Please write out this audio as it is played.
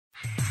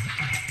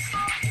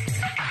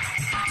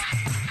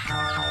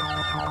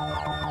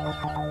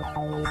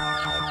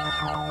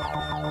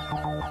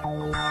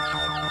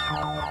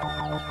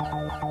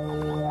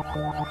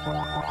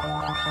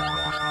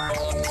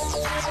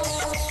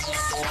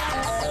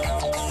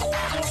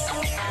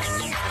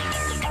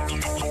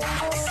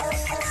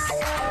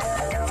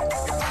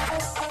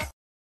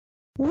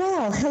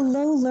Well,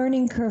 hello,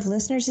 Learning Curve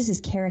listeners. This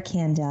is Kara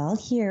Kandel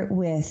here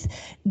with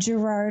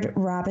Gerard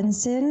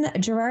Robinson.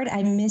 Gerard,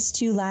 I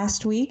missed you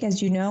last week.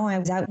 As you know, I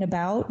was out and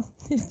about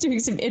doing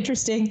some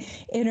interesting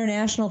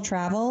international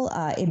travel.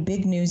 In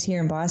big news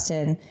here in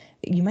Boston,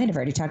 you might have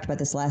already talked about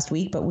this last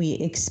week, but we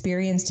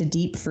experienced a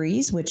deep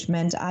freeze, which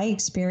meant I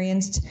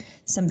experienced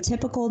some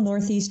typical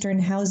Northeastern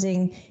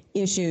housing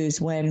issues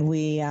when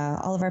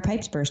all of our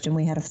pipes burst and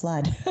we had a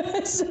flood.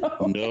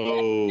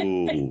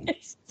 No.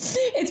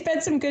 It's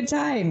been some good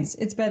times.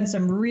 It's been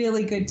some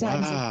really good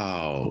times.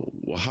 Wow.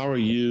 Well, how are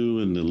you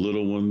and the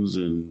little ones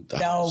and the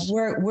house?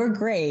 We're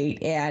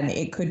great, and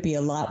it could be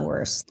a lot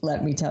worse.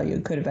 Let me tell you,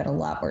 it could have been a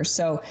lot worse.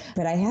 So,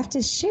 but I have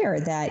to share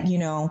that,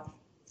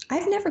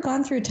 I've never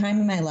gone through a time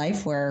in my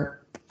life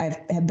where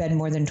have been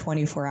more than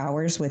 24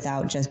 hours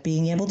without just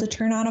being able to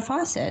turn on a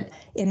faucet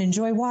and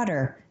enjoy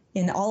water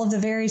in all of the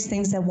various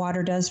things that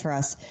water does for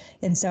us.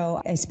 And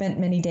so I spent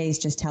many days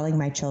just telling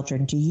my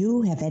children, do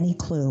you have any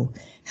clue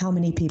how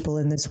many people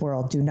in this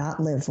world do not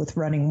live with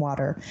running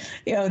water?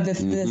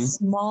 The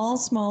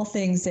small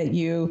things that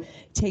you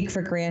take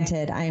for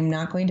granted. I am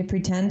not going to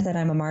pretend that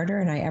I'm a martyr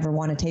and I ever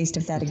want a taste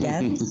of that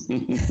again.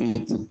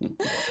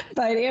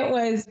 But it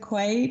was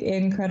quite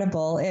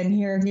incredible. And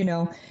here,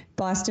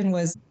 Boston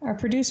was, our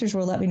producers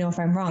will let me know if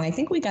I'm wrong. I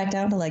think we got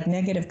down to like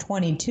negative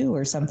 22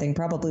 or something,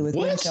 probably with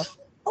wind chill.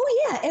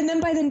 Oh, yeah. And then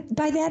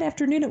by that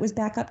afternoon, it was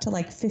back up to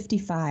like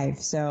 55.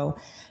 So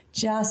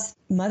just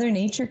Mother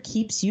Nature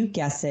keeps you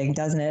guessing,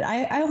 doesn't it?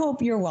 I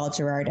hope you're well,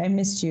 Gerard. I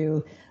missed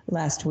you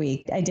last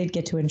week. I did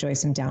get to enjoy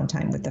some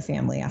downtime with the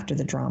family after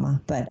the drama.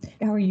 But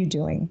how are you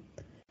doing?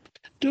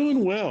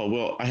 Doing well.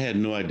 Well, I had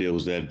no idea it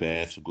was that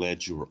bad. So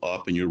glad you were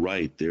up. And you're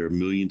right. There are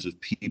millions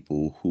of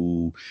people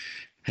who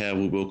have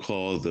what we'll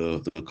call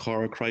the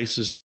car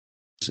crisis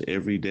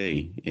every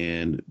day.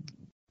 And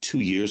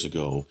 2 years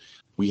ago,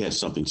 we had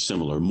something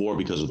similar, more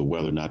because of the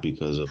weather, not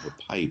because of the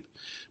pipe.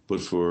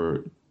 But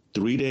for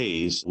 3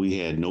 days, we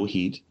had no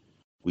heat.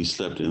 We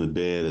slept in the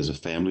bed as a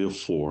family of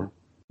 4.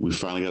 We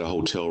finally got a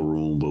hotel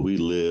room, but we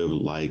lived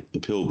like the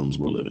Pilgrims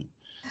were living.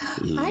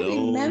 I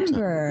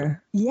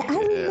remember. Yeah, I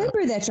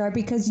remember that, Jar,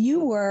 because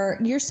you're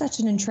such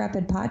an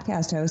intrepid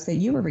podcast host that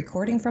you were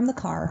recording from the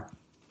car.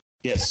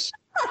 Yes.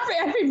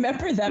 I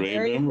remember that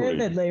very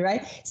vividly,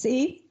 right?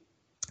 See?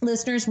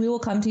 Listeners, we will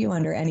come to you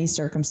under any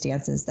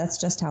circumstances. That's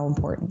just how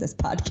important this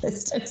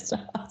podcast is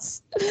to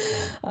us.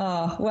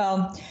 Oh,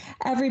 well,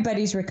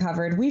 everybody's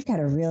recovered. We've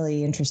got a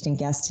really interesting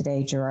guest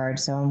today,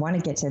 Gerard, so I want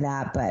to get to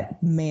that.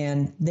 But,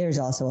 man, there's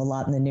also a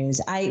lot in the news.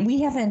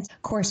 We haven't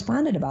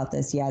corresponded about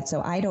this yet,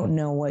 so I don't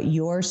know what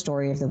your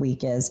story of the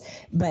week is.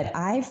 But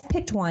I've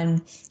picked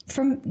one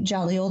from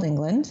jolly old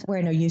England, where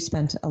I know you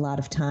spent a lot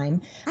of time.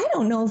 I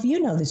don't know if you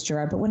know this,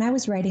 Gerard, but when I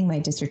was writing my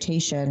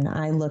dissertation,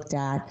 I looked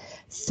at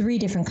 3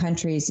 different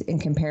countries in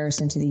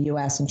comparison to the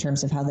U.S. in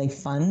terms of how they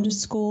fund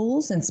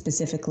schools and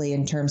specifically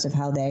in terms of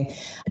how they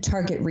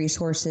target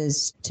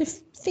resources to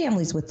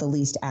families with the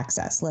least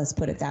access. Let's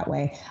put it that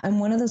way. And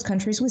one of those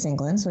countries was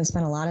England, so I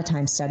spent a lot of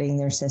time studying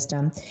their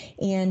system.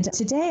 And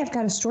today I've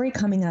got a story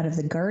coming out of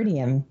The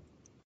Guardian.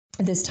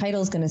 This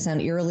title is going to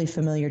sound eerily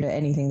familiar to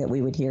anything that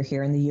we would hear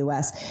here in the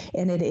U.S.,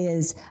 and it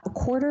is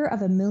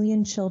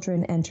 250,000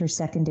 children enter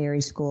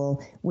secondary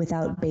school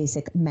without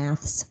basic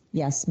maths,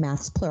 yes,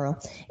 maths plural,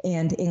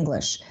 and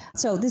English.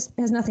 So this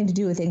has nothing to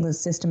do with England's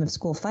system of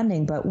school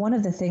funding, but one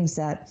of the things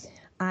that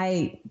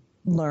I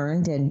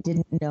learned and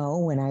didn't know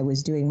when I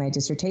was doing my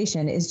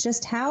dissertation is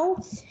just how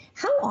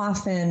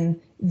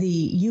often the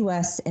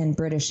U.S. and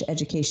British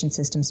education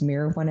systems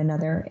mirror one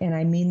another. And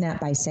I mean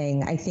that by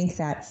saying I think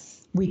that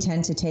we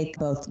tend to take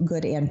both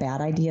good and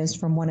bad ideas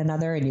from one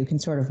another, and you can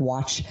sort of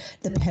watch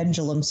the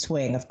pendulum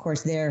swing. Of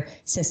course, their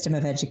system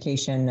of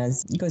education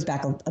goes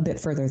back a bit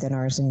further than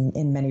ours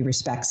in many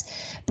respects.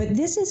 But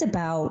this is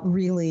about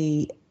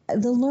really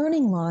the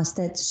learning loss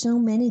that so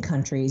many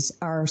countries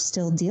are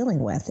still dealing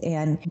with,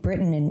 and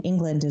Britain and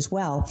England as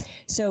well.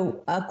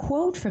 So a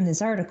quote from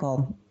this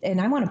article, and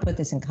I want to put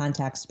this in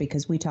context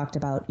because we talked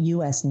about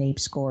U.S. NAEP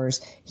scores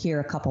here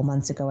a couple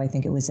months ago. I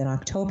think it was in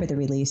October, the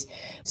release.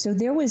 So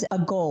there was a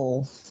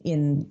goal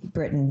in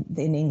Britain,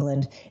 in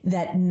England,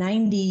 that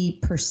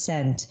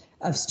 90%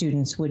 of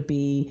students would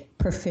be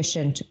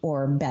proficient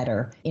or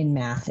better in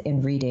math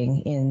and reading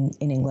in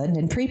England.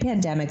 And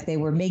pre-pandemic, they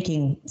were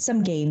making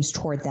some gains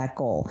toward that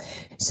goal.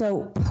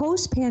 So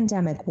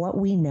post-pandemic, what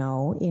we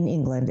know in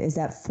England is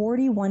that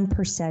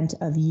 41%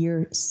 of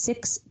year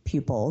 6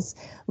 pupils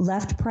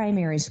left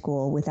primary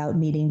school without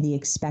meeting the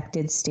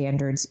expected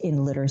standards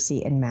in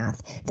literacy and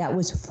math. That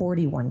was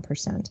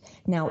 41%.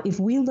 Now,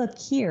 if we look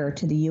here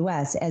to the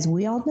U.S., as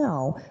we all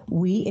know,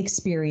 we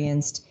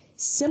experienced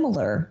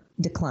similar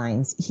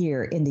declines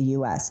here in the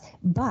U.S.,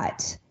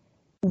 but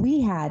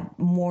we had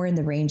more in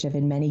the range of,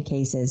 in many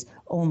cases,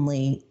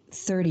 only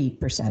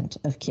 30%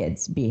 of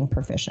kids being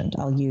proficient.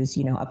 I'll use,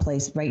 a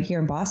place right here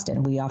in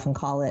Boston. We often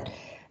call it,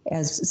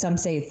 as some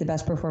say, it's the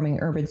best performing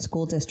urban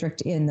school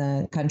district in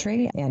the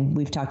country. And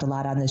we've talked a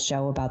lot on this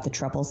show about the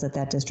troubles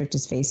that district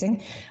is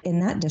facing. In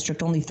that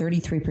district, only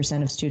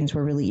 33% of students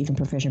were really even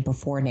proficient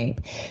before NAEP.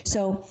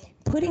 So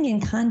putting in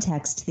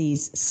context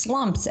these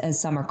slumps, as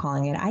some are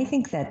calling it, I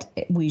think that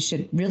we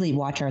should really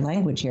watch our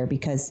language here,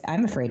 because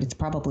I'm afraid it's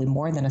probably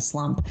more than a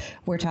slump.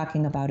 We're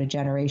talking about a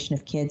generation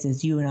of kids,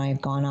 as you and I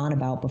have gone on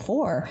about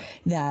before,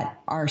 that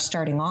are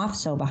starting off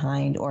so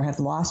behind or have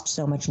lost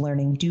so much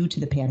learning due to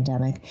the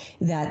pandemic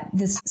that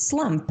this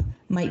slump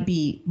might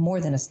be more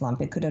than a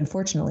slump. It could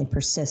unfortunately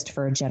persist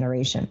for a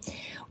generation.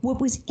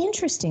 What was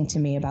interesting to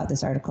me about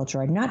this article,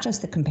 Jordan, not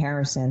just the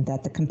comparison,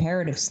 that the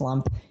comparative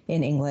slump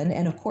in England,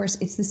 and of course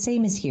it's the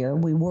same as here,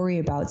 we worry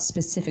about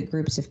specific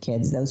groups of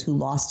kids. Those who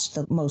lost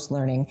the most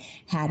learning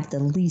had the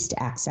least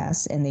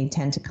access, and they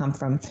tend to come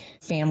from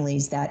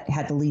families that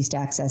had the least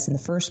access in the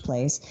first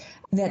place,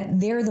 that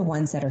they're the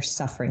ones that are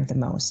suffering the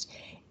most.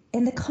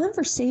 And the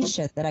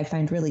conversation that I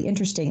find really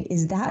interesting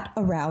is that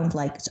around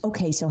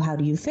okay, so how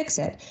do you fix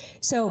it?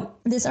 So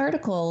this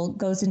article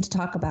goes into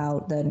talk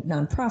about the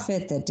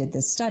nonprofit that did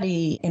this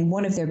study, and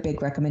one of their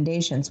big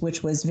recommendations,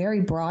 which was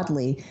very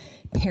broadly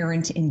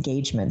parent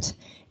engagement,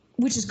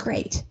 which is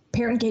great.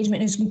 Parent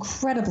engagement is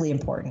incredibly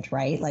important,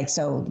 right?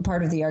 So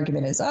part of the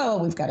argument is,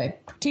 we've got a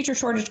teacher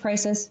shortage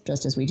crisis,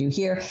 just as we do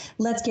here.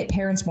 Let's get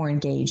parents more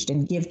engaged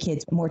and give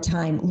kids more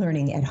time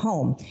learning at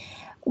home.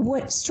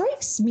 What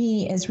strikes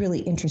me as really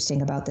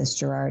interesting about this,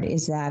 Gerard,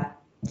 is that,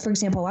 for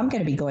example, I'm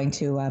going to be going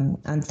to,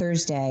 on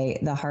Thursday,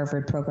 the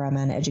Harvard Program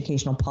on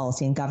Educational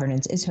Policy and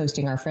Governance is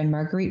hosting our friend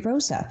Marguerite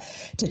Rosa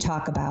to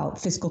talk about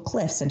fiscal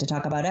cliffs and to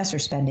talk about ESSER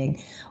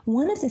spending.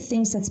 One of the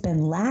things that's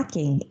been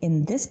lacking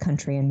in this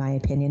country, in my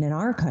opinion, in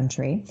our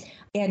country,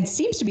 and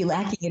seems to be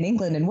lacking in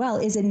England as well,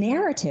 is a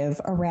narrative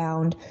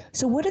around,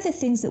 so what are the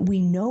things that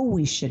we know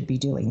we should be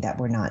doing that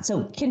we're not?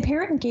 So can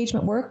parent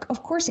engagement work?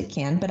 Of course it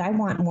can, but I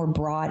want more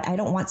broad. I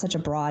don't want such a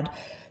broad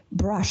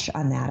brush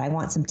on that. I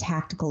want some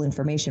tactical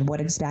information.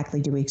 What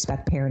exactly do we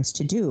expect parents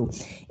to do?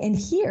 And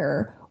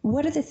here,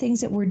 what are the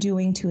things that we're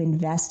doing to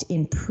invest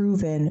in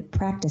proven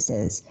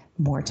practices?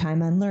 More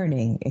time on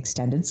learning,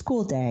 extended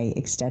school day,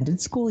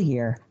 extended school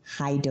year,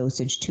 high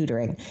dosage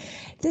tutoring.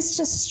 This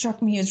just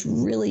struck me as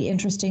really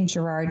interesting,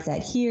 Gerard,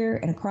 that here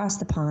and across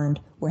the pond,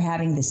 we're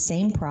having the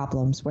same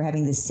problems, we're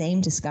having the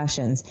same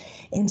discussions.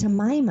 And to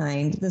my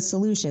mind, the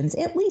solutions,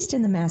 at least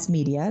in the mass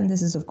media, and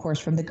this is of course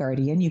from The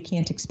Guardian, you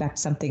can't expect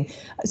something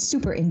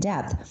super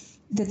in-depth,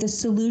 that the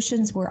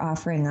solutions we're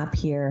offering up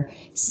here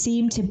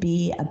seem to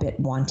be a bit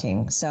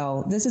wanting.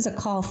 So this is a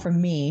call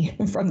from me,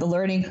 from the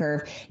learning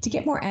curve, to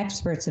get more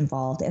experts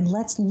involved. And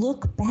let's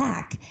look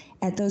back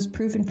at those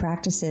proven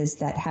practices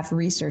that have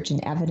research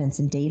and evidence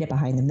and data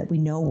behind them that we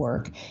know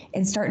work,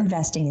 and start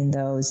investing in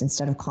those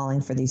instead of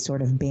calling for these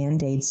sort of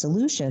Band-Aid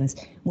solutions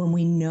when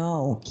we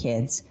know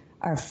kids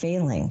are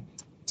failing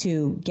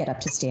to get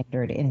up to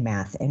standard in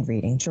math and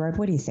reading. Gerard,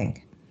 what do you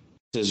think?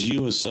 As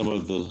you and some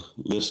of the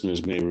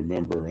listeners may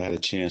remember, I had a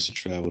chance to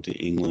travel to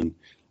England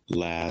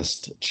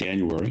last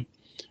January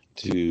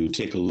to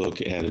take a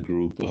look at a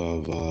group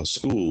of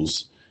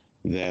schools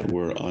that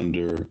were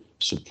under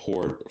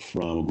support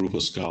from a group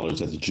of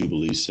scholars at the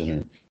Jubilee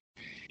Center.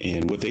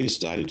 And what they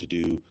decided to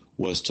do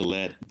was to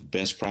let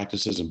best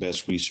practices and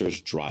best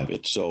research drive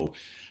it. So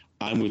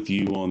I'm with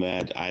you on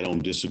that. I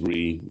don't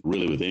disagree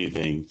really with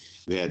anything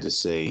they had to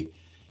say.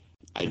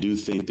 I do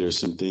think there's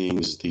some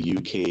things the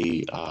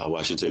UK, well,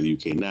 I shouldn't say the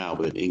UK now,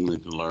 but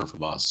England can learn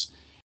from us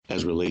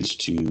as relates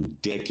to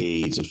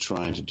decades of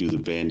trying to do the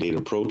Band-Aid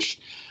approach.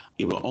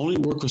 It will only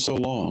work for so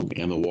long,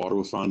 and the water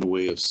will find a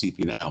way of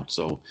seeping out.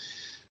 So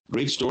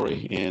great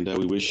story. And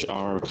we wish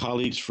our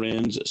colleagues,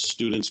 friends,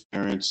 students,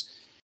 parents,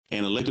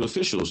 and elected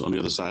officials on the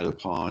other side of the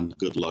pond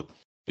good luck,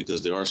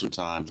 because there are some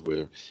times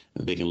where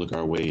they can look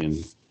our way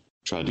and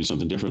try to do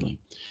something differently.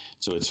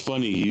 So it's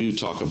funny you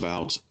talk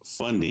about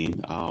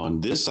funding. On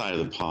this side of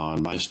the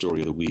pond, my story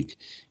of the week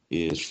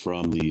is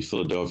from the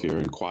Philadelphia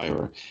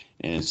Inquirer.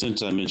 And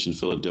since I mentioned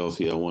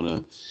Philadelphia, I want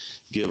to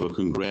give a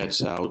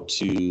congrats out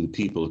to the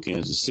people of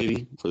Kansas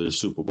City for their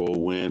Super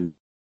Bowl win.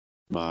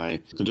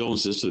 My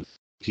condolences to the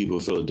people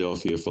of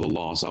Philadelphia for the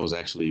loss. I was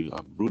actually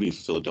rooting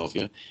for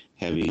Philadelphia,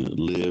 having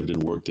lived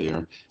and worked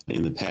there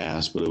in the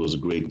past, but it was a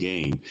great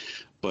game.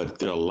 But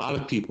there are a lot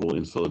of people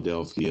in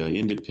Philadelphia,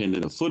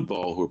 independent of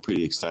football, who are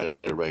pretty excited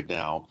right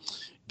now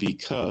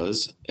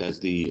because, as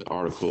the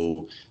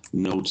article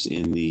notes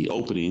in the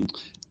opening,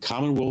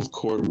 Commonwealth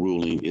Court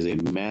ruling is a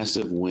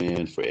massive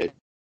win for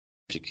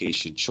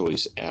education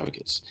choice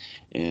advocates.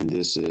 And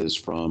this is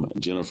from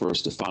Jennifer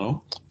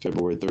Stefano,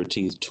 February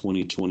 13th,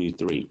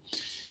 2023.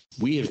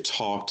 We have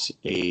talked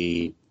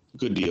a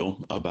good deal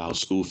about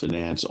school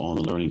finance on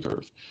the learning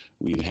curve.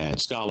 We've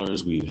had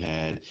scholars, we've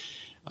had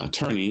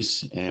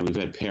attorneys, and we've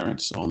had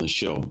parents on the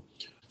show.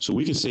 So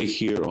we can say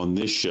here on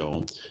this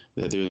show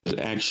that there's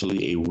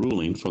actually a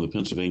ruling from the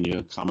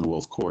Pennsylvania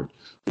Commonwealth Court,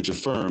 which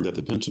affirmed that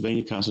the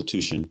Pennsylvania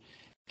Constitution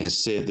has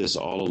said this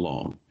all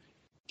along.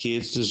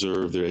 Kids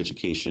deserve their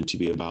education to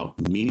be about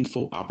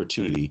meaningful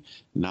opportunity,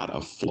 not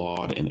a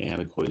flawed and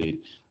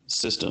antiquated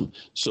system.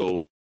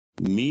 So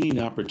meaning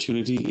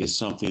opportunity is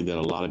something that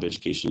a lot of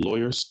education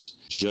lawyers,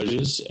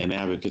 judges, and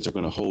advocates are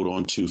going to hold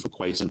on to for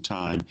quite some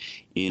time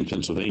in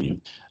Pennsylvania.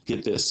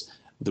 Get this.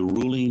 The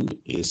ruling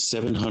is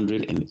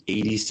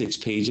 786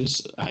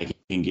 pages. I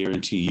can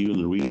guarantee you and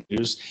the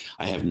readers,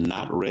 I have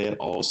not read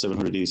all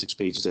 786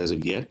 pages as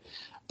of yet,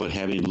 but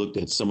having looked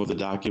at some of the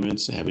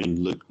documents, having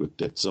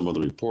looked at some of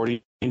the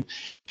reporting,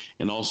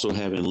 and also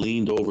having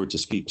leaned over to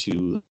speak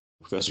to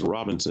Professor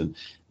Robinson,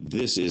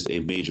 this is a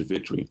major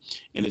victory.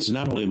 And it's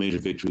not only a major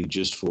victory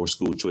just for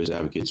school choice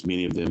advocates,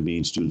 many of them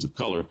being students of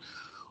color,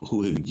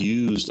 who have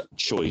used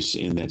choice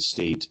in that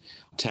state,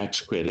 tax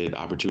credit,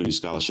 opportunity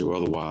scholarship, or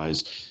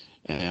otherwise,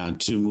 and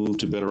to move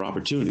to better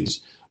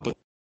opportunities. But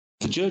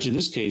the judge in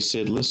this case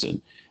said,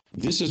 listen,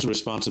 this is the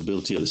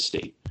responsibility of the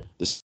state.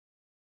 The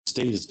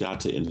state has got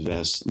to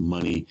invest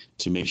money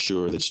to make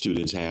sure that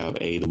students have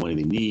A, the money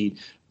they need,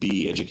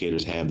 B,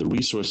 educators have the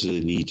resources they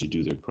need to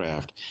do their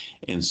craft,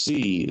 and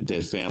C,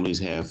 that families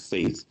have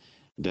faith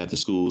that the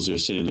schools they're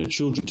sending their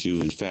children to,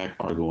 in fact,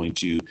 are going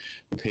to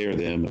prepare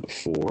them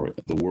for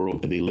the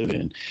world that they live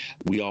in.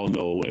 We all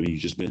know, I mean, you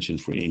just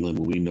mentioned for England,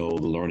 we know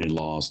the learning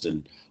loss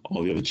and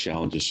all the other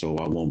challenges, so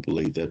I won't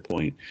belabor that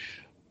point.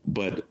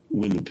 But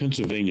when the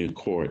Pennsylvania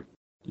court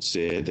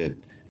said that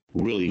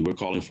really we're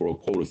calling for a,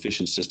 quote,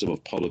 efficient system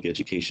of public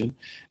education,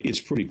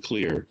 it's pretty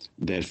clear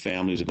that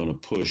families are going to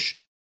push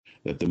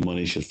that the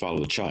money should follow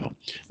the child.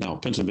 Now,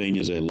 Pennsylvania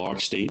is a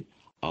large state,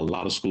 a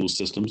lot of school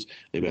systems.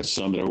 They've got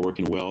some that are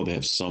working well. They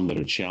have some that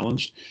are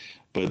challenged.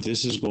 But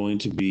this is going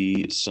to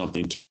be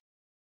something to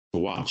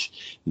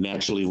watch.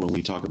 Naturally, when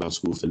we talk about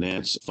school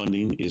finance,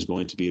 funding is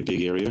going to be a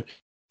big area.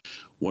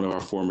 One of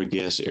our former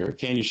guests, Eric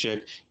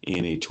Kanyashek,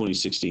 in a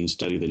 2016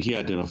 study that he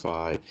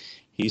identified,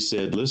 he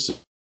said, listen,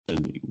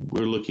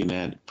 we're looking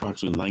at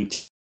approximately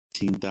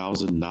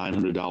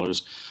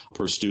 $19,900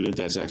 per student.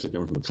 That's actually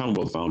coming from the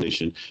Commonwealth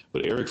Foundation.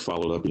 But Eric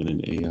followed up in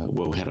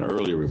had an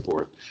earlier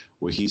report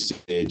where he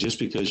said just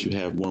because you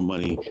have more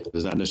money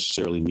does not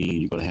necessarily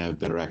mean you're going to have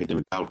better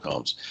academic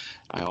outcomes.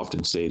 I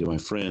often say to my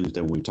friends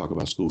that when we talk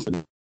about school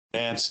finance,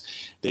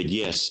 that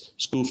yes,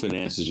 school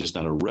finance is just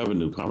not a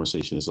revenue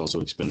conversation, it's also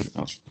an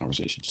expenditure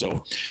conversation.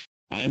 So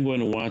I am going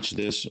to watch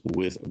this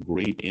with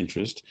great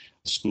interest.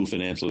 School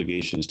finance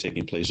litigation is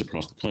taking place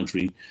across the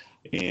country,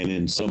 and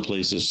in some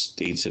places,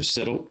 states have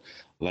settled,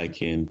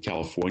 like in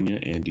California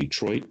and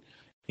Detroit,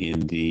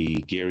 in the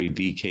Gary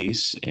B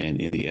case and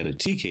in the Etta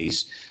T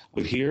case.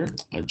 But here,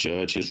 a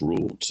judge has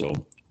ruled. So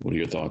what are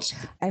your thoughts?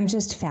 I'm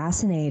just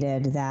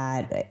fascinated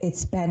that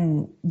it's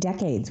been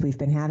decades we've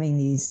been having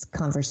these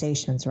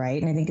conversations,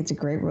 right? And I think it's a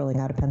great ruling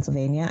out of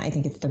Pennsylvania. I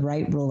think it's the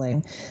right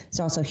ruling. There's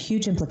also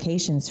huge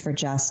implications for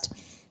just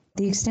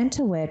the extent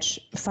to which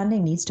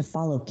funding needs to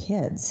follow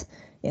kids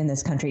in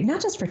this country,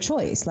 not just for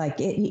choice, like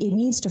it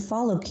needs to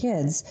follow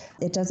kids.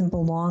 It doesn't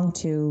belong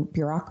to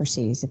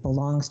bureaucracies, it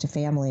belongs to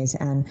families.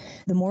 And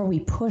the more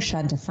we push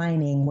on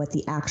defining what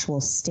the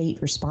actual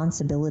state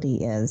responsibility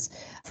is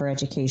for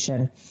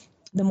education,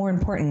 the more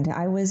important.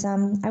 I was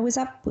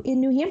up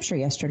in New Hampshire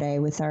yesterday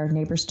with our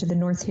neighbors to the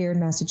north here in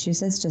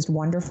Massachusetts, just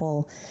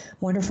wonderful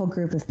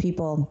group of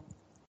people.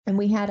 And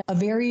we had a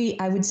very,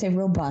 I would say,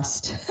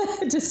 robust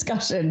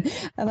discussion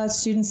about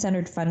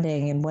student-centered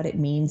funding and what it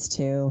means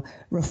to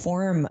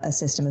reform a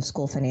system of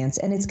school finance.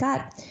 And it's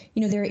got,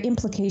 there are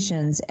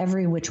implications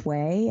every which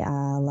way. A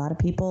lot of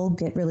people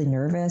get really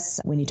nervous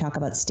when you talk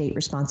about state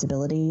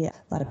responsibility. A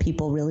lot of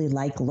people really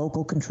like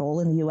local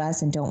control in the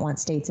U.S. and don't want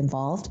states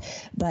involved.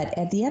 But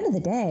at the end of the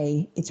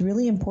day, it's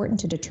really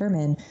important to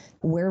determine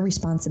where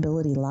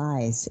responsibility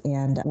lies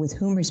and with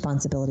whom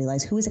responsibility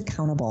lies, who is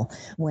accountable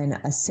when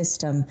a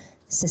system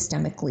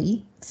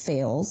systemically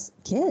fails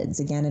kids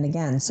again and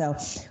again. So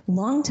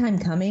long time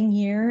coming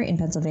here in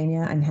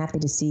Pennsylvania. I'm happy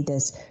to see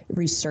this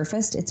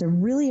resurfaced. It's a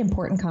really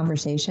important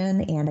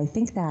conversation. And I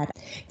think that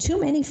too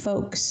many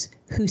folks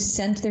who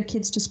sent their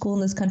kids to school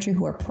in this country,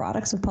 who are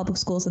products of public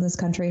schools in this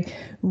country,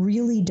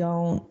 really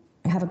don't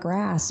have a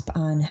grasp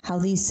on how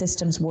these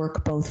systems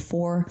work both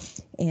for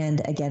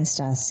and against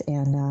us.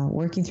 And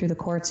working through the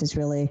courts is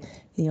really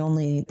the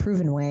only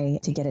proven way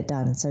to get it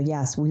done. So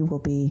yes, we'll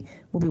be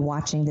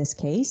watching this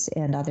case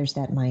and others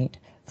that might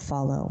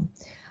follow.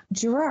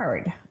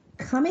 Gerard,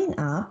 coming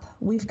up,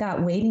 we've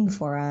got waiting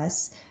for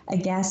us a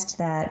guest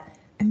that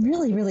I'm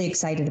really, really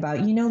excited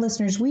about.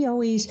 Listeners, we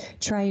always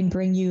try and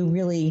bring you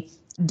really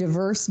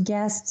diverse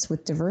guests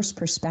with diverse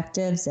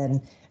perspectives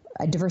and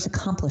diverse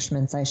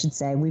accomplishments, I should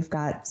say. We've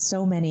got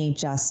so many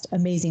just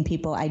amazing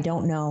people. I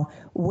don't know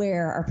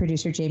where our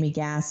producer, Jamie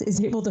Gass,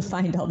 is able to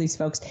find all these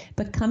folks.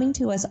 But coming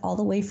to us all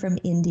the way from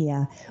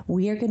India,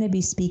 we are going to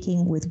be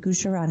speaking with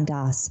Gurcharan,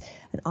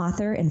 an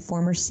author and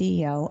former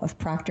CEO of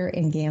Procter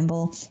 &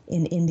 Gamble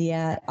in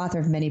India, author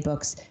of many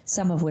books,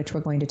 some of which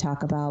we're going to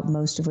talk about.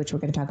 Most of which we're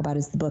going to talk about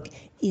is the book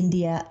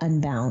India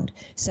Unbound.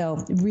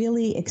 So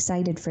really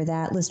excited for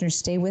that. Listeners,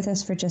 stay with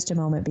us for just a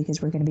moment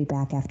because we're going to be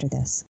back after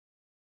this.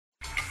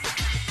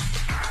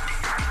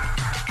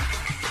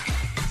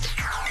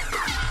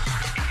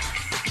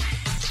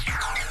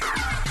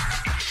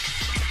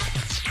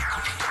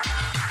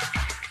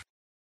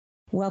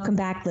 Welcome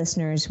back,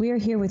 listeners. We are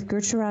here with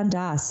Gurcharan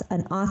Das,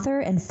 an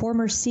author and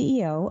former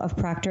CEO of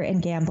Procter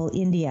 & Gamble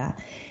India.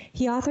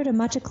 He authored a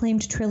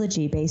much-acclaimed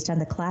trilogy based on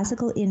the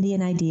classical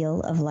Indian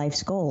ideal of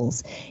life's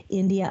goals.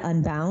 India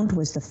Unbound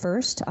was the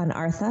first on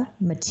Artha,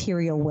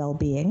 material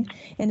well-being,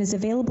 and is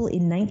available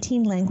in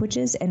 19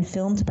 languages and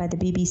filmed by the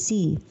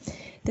BBC.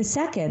 The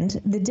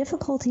second, The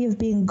Difficulty of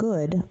Being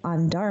Good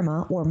on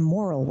Dharma or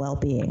Moral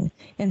Well-Being.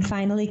 And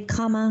finally,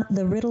 Kama,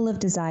 The Riddle of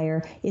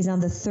Desire, is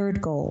on the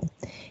third goal.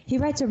 He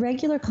writes a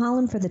regular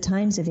column for the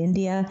Times of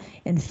India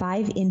and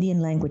 5 Indian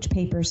language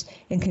papers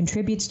and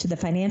contributes to the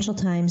Financial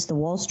Times, the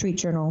Wall Street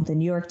Journal, the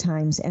New York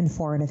Times, and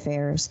Foreign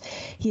Affairs.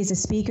 He is a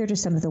speaker to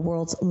some of the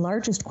world's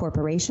largest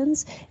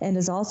corporations and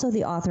is also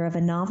the author of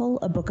a novel,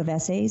 a book of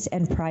essays,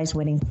 and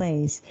prize-winning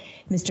plays.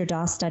 Mr.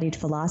 Das studied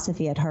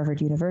philosophy at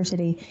Harvard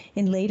University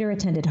and later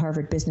attended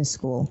Harvard Business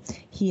School.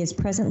 He is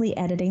presently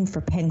editing for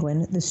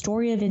Penguin The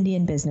Story of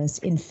Indian Business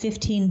in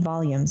 15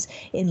 volumes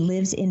and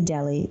lives in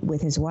Delhi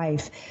with his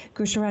wife.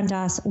 Gurcharan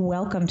Das,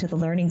 welcome to the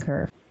Learning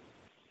Curve.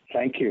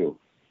 Thank you.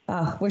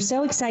 We're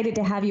so excited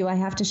to have you. I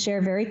have to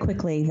share very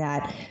quickly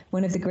that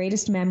one of the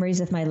greatest memories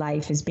of my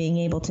life is being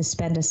able to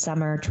spend a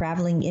summer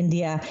traveling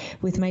India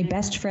with my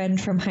best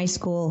friend from high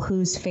school,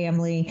 whose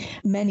family,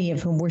 many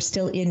of whom were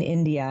still in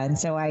India. And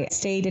so I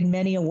stayed in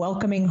many a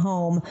welcoming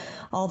home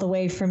all the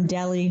way from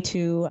Delhi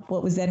to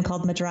what was then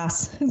called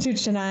Madras to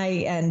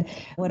Chennai. And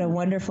what a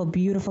wonderful,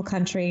 beautiful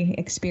country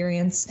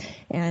experience.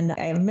 And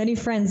I have many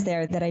friends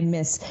there that I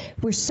miss.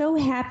 We're so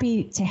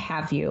happy to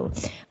have you.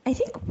 I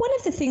think one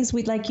of the things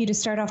we'd like you to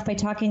start off by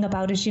talking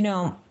about is,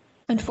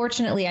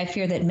 unfortunately, I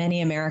fear that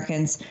many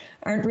Americans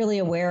aren't really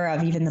aware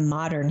of even the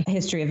modern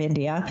history of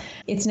India.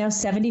 It's now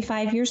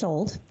 75 years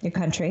old, your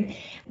country,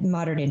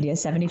 modern India,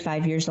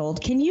 75 years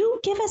old. Can you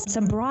give us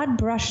some broad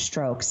brush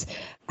strokes?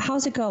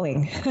 How's it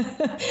going?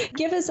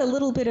 Give us a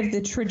little bit of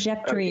the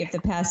trajectory of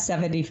the past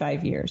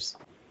 75 years.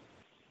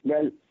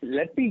 Well,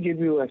 let me give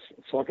you a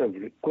sort of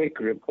quick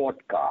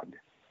report card.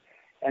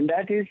 And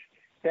that is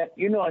that,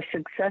 a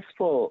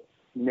successful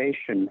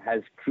nation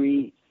has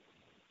 3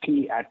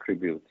 key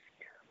attributes.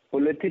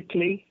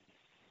 Politically,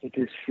 it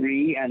is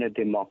free and a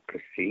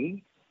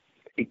democracy.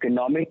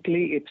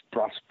 Economically, it's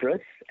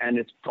prosperous, and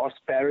its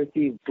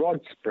prosperity is broad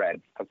spread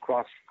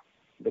across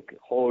the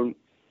whole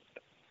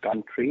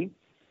country.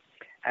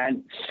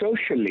 And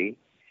socially,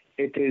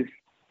 it is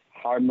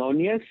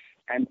harmonious,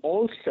 and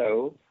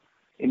also,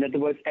 in other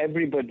words,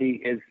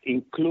 everybody is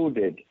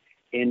included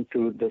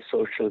into the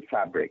social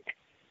fabric.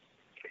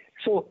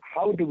 So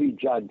how do we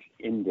judge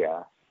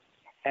India?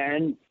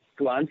 And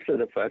to answer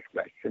the first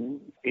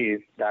question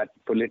is that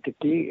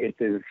politically it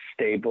is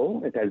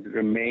stable. It has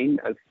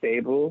remained a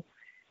stable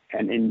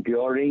and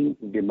enduring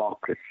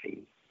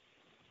democracy.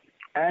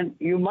 And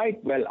you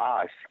might well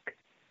ask,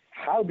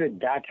 how did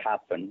that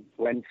happen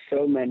when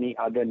so many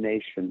other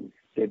nations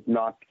did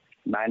not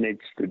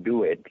manage to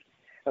do it?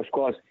 Of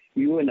course,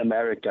 you in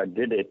America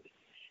did it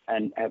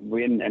and have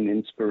been an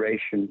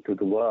inspiration to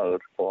the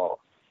world for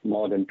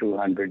more than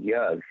 200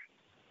 years.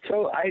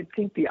 So I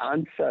think the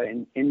answer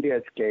in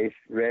India's case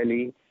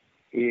really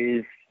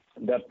is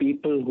the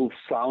people who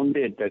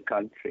founded the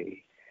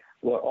country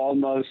were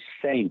almost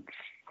saints.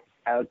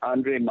 As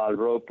Andre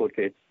Malraux put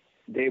it,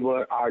 they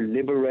were our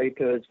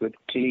liberators with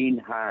clean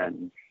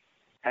hands.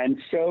 And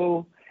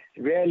so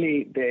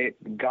really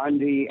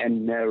Gandhi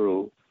and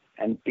Nehru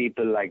and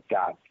people like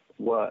that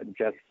were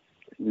just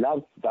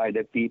loved by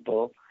the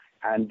people,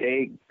 and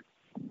they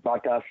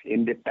brought us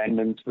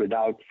independence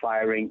without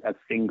firing a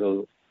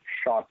single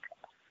shot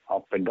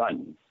of the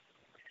gun.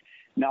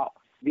 Now,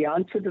 the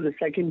answer to the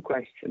second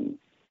question,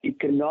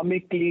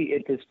 economically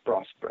it is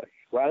prosperous.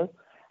 Well,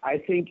 I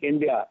think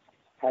India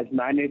has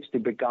managed to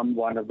become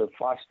one of the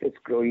fastest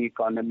growing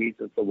economies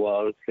of the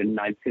world since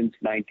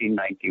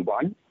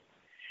 1991.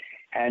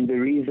 And the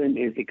reason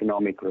is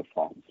economic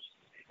reforms.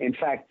 In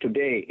fact,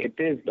 today it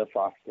is the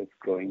fastest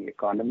growing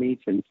economy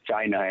since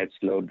China has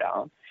slowed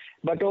down.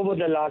 But over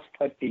the last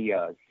 30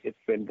 years,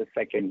 it's been the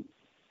second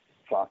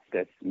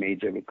fastest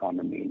major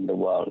economy in the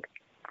world.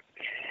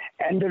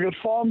 And the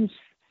reforms,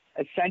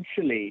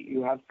 essentially,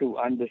 you have to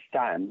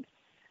understand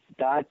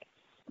that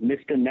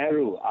Mr.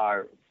 Nehru,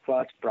 our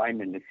first prime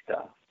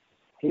minister,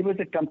 he was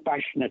a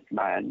compassionate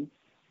man,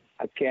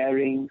 a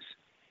caring,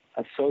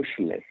 a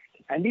socialist.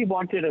 And he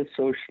wanted a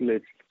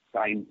socialist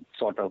kind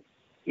sort of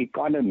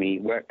economy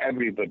where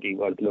everybody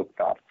was looked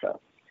after.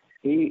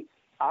 He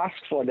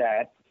asked for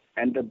that,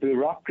 and the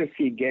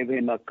bureaucracy gave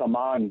him a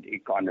command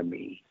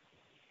economy,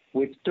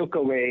 which took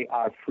away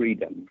our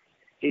freedom.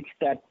 It's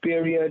that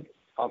period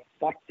of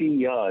 40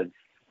 years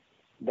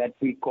that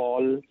we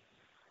call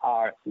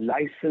our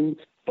license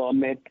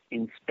permit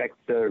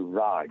inspector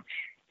Raj.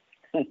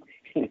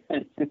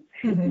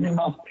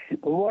 Now,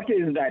 what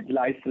is that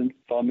license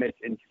permit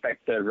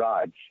inspector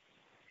Raj?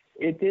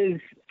 It is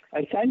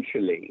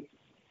essentially,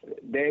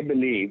 they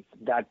believe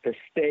that the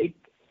state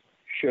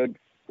should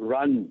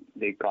run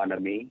the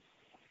economy,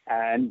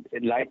 and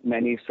like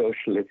many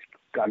socialist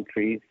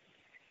countries,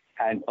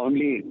 and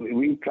only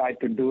we try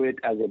to do it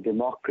as a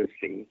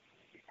democracy.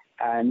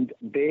 and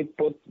they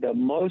put the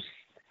most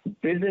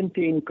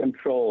Byzantine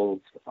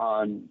controls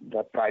on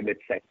the private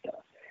sector.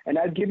 And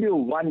I'll give you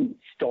one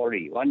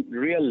story, one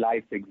real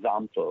life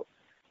example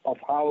of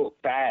how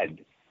bad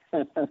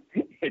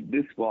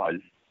this was.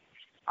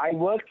 I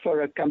worked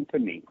for a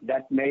company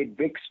that made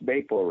Vicks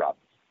Vapor Rub.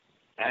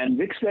 And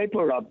Vicks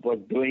Vapor Rub was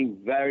doing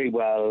very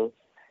well,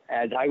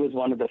 as I was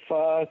one of the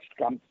first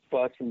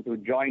person to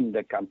join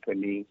the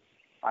company.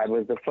 I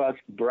was the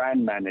first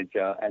brand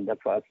manager and the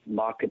first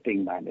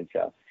marketing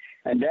manager.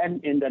 And then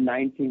in the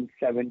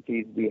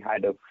 1970s, we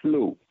had a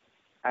flu.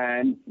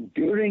 And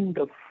during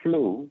the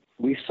flu,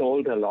 we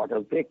sold a lot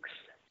of Vicks.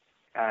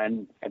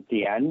 And at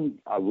the end,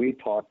 we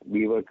thought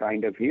we were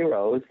kind of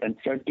heroes, and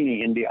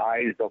certainly in the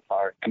eyes of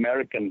our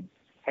American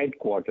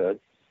headquarters,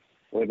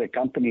 where the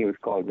company was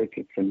called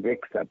Richardson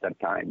Vicks at the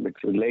time, which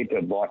was later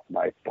bought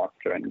by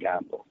Procter &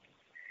 Gamble.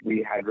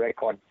 We had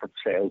record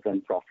sales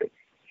and profits.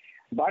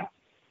 But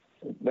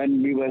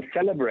when we were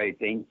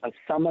celebrating, a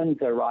summons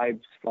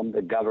arrives from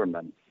the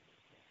government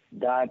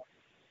that,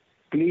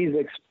 please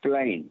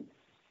explain,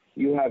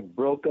 you have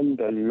broken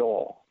the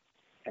law.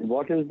 And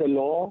what is the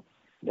law?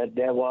 That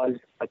there was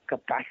a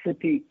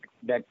capacity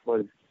that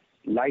was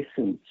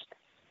licensed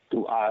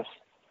to us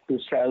to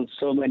sell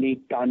so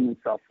many tons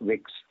of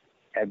Vicks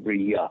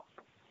every year.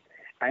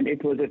 And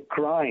it was a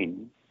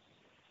crime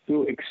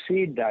to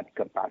exceed that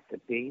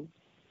capacity,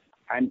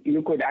 and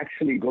you could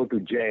actually go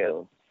to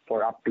jail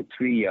for up to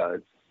 3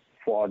 years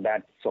for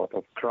that sort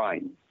of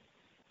crime.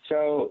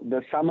 So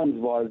the summons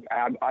was,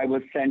 I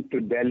was sent to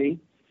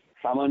Delhi,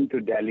 summoned to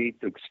Delhi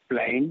to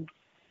explain.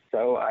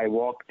 So I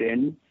walked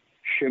in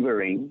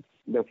shivering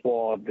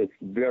before this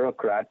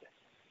bureaucrat,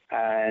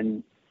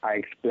 and I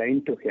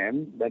explained to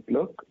him that,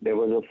 look, there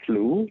was a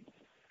flu,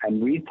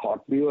 and we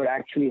thought we were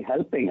actually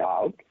helping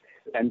out,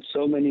 and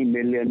so many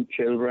million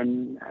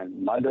children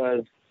and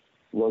mothers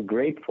were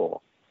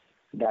grateful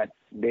that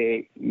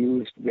they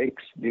used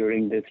Vicks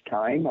during this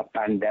time, a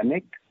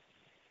pandemic.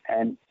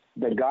 And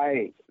the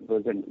guy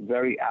was a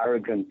very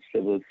arrogant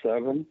civil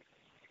servant.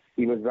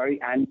 He was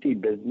very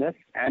anti-business,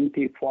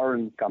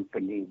 anti-foreign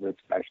companies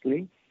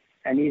especially.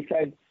 And he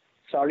said,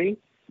 sorry,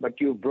 but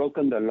you've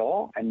broken the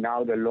law, and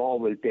now the law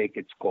will take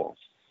its course.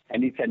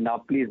 And he said, now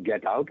please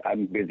get out,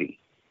 I'm busy.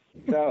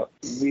 So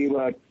we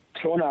were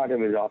thrown out of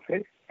his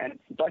office.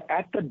 But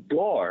at the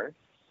door,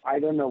 I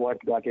don't know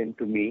what got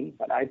into me,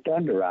 but I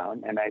turned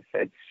around and I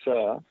said,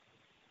 sir,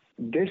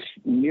 this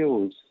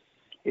news,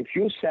 if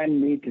you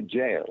send me to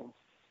jail,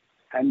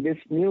 and this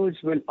news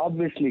will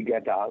obviously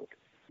get out,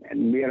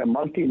 and we are a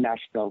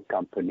multinational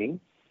company,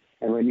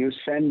 and when you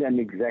send an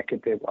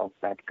executive of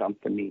that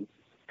company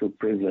to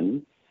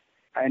prison,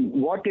 and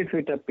what if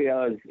it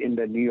appears in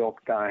the New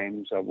York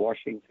Times or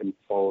Washington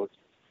Post,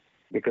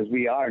 because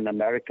we are an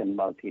American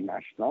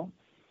multinational?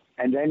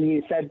 And then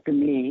he said to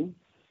me,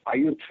 are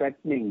you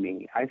threatening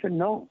me? I said,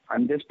 no,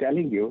 I'm just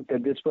telling you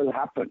that this will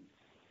happen.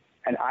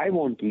 And I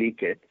won't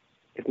leak it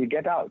if we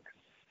get out.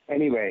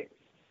 Anyway,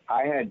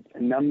 I had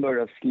a number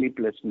of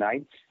sleepless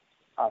nights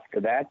after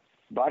that,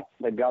 but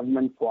the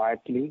government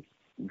quietly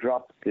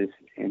dropped this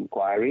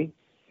inquiry.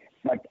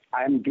 But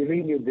I'm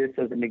giving you this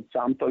as an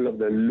example of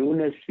the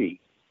lunacy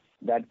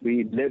that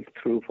we lived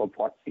through for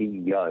 40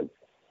 years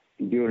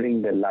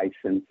during the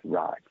license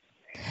Raj.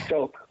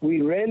 So we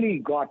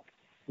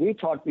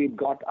thought we'd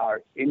got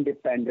our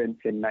independence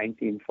in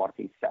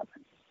 1947,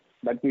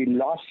 but we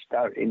lost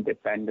our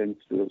independence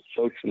to a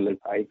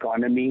socialist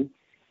economy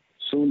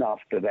soon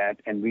after that,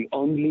 and we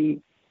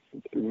only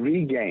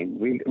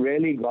we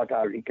really got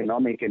our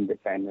economic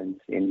independence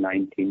in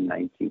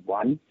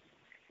 1991,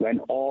 when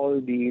all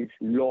these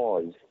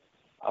laws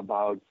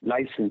about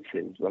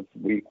licenses,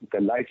 the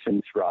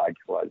license Raj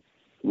was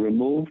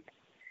removed.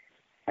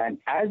 And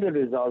as a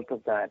result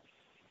of that,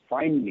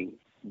 finally,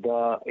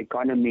 the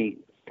economy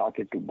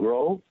started to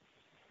grow,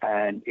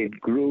 and it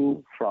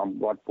grew from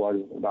what was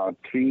about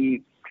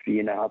 3.5%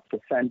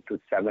 to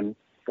 7%.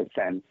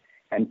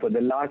 And for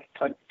the last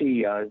 30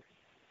 years,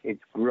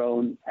 it's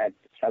grown at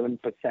 7%.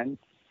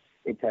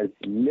 It has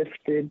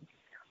lifted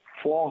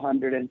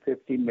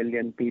 450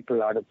 million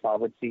people out of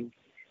poverty.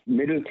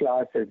 Middle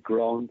class has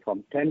grown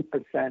from 10%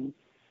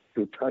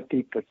 to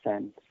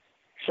 30%.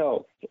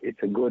 So it's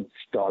a good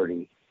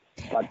story.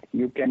 But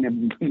you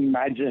can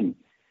imagine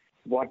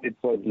what it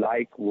was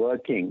like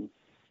working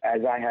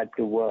as I had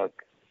to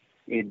work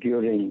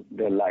during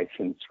the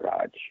license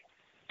Raj.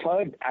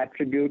 Third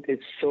attribute is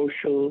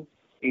social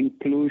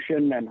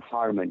inclusion and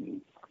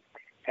harmony.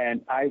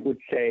 And I would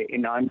say,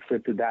 in answer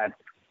to that,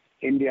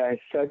 India has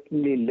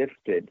certainly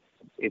lifted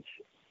its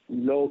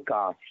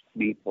low-caste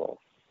people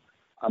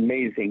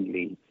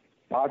amazingly,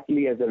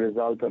 partly as a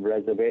result of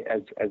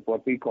as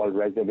what we call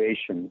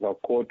reservations or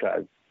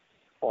quotas,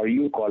 or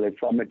you call it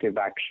affirmative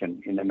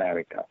action in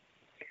America.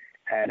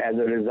 And as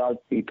a result,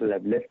 people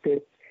have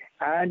lifted.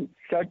 And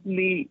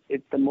certainly,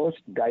 it's the most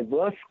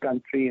diverse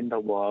country in the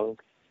world.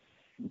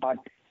 But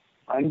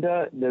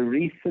under the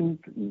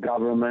recent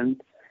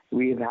government,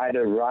 we've had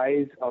a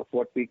rise of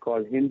what we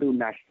call Hindu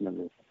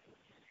nationalism.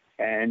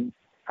 And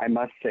I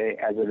must say,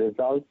 as a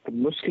result, the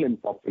Muslim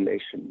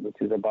population, which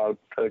is about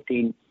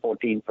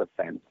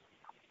 13-14%,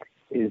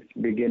 is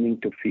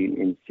beginning to feel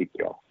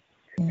insecure.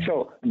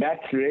 So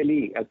that's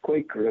really a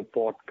quick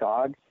report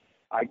card.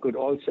 I could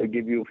also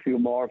give you a few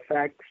more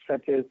facts,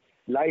 such as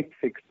life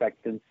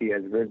expectancy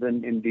has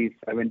risen in these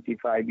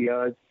 75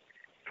 years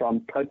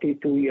from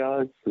 32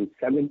 years to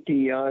 70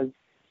 years.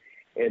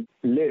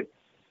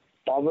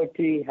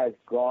 Poverty has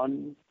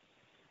gone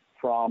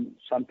from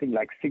something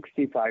like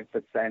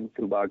 65%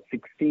 to about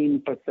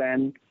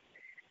 16%.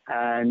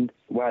 And,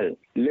 well,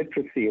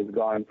 literacy has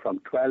gone from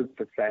 12%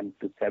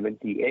 to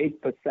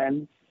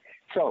 78%.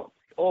 So,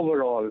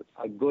 overall,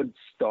 a good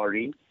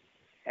story.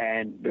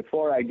 And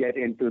before I get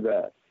into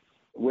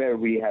where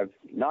we have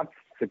not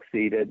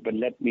succeeded, but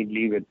let me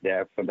leave it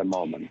there for the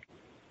moment.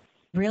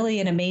 Really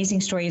an amazing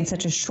story in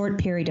such a short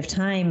period of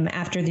time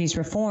after these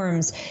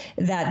reforms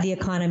that the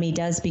economy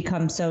does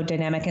become so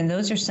dynamic. And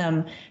those are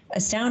some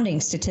astounding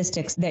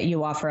statistics that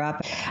you offer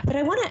up. But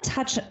I want to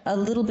touch a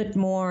little bit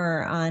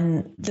more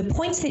on the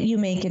points that you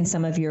make in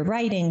some of your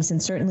writings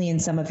and certainly in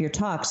some of your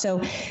talks.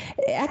 So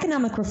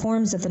economic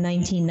reforms of the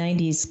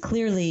 1990s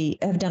clearly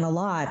have done a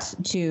lot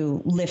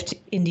to lift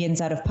Indians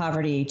out of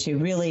poverty, to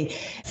really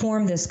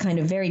form this kind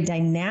of very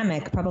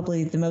dynamic,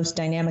 probably the most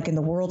dynamic in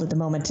the world at the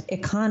moment,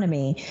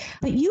 economy.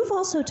 But you've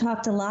also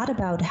talked a lot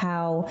about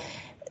how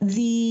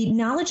the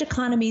knowledge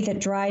economy that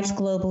drives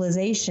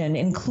globalization,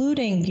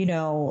 including,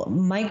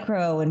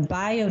 micro and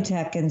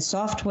biotech and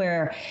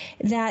software,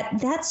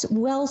 that's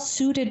well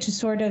suited to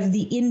sort of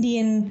the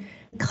Indian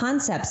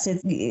concepts,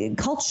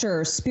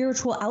 culture,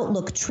 spiritual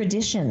outlook,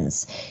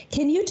 traditions.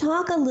 Can you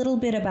talk a little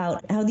bit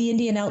about how the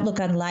Indian outlook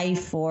on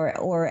life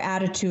or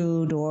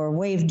attitude or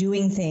way of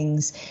doing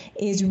things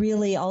is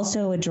really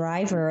also a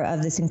driver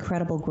of this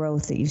incredible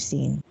growth that you've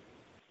seen?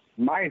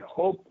 My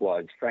hope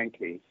was,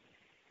 frankly,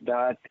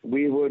 that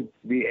we would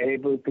be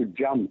able to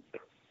jump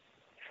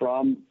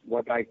from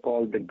what I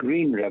call the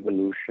Green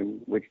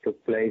Revolution, which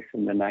took place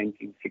in the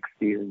 1960s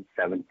and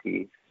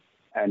 70s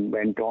and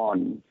went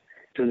on.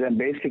 So then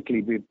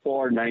basically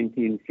before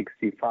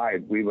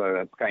 1965, we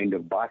were a kind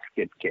of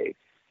basket case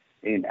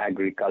in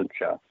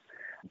agriculture.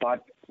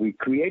 But we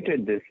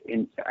created this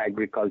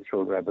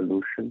agricultural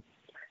revolution,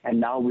 and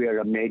now we are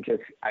a major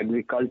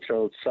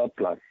agricultural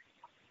surplus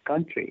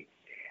country.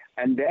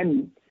 And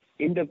then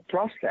in the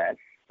process,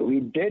 we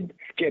did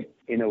skip,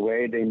 in a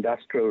way, the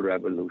Industrial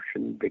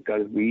Revolution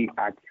because we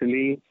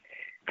actually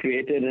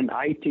created an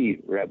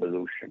IT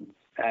revolution.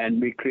 And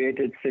we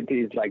created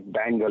cities like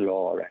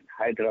Bangalore and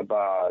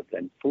Hyderabad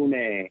and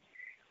Pune,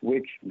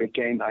 which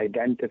became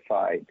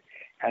identified.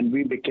 And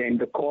we became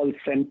the call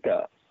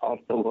center of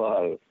the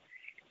world.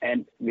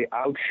 And the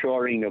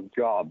outshoring of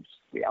jobs,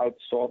 the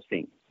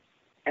outsourcing.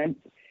 And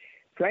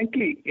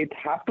frankly, it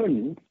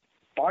happened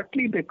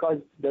partly because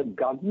the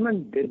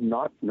government did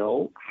not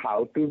know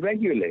how to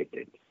regulate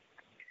it.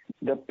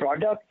 The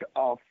product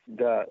of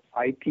the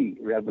IT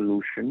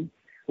revolution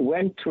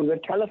went through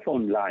the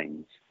telephone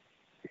lines.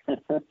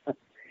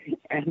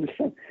 And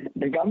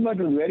the government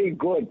was very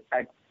good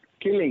at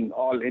killing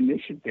all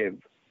initiative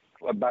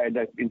by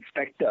the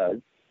inspectors.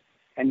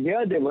 And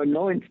here there were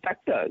no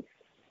inspectors.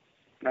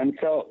 And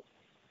so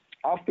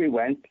off we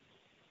went,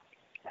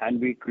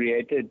 and we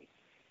created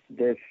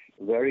this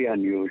very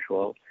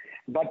unusual.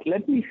 But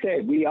let me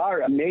say, we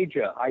are a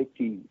major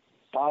IT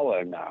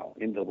power now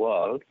in the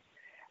world,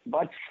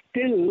 but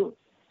still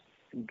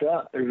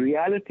the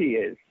reality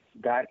is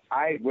that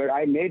where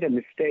I made a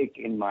mistake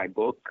in my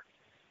book,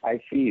 I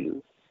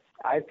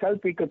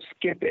felt we could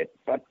skip it.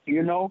 But,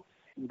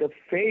 the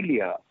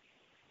failure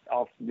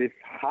of this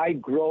high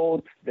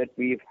growth that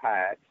we've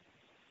had,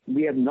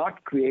 we have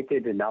not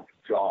created enough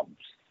jobs.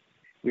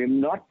 We have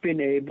not been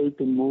able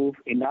to move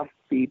enough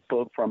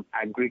people from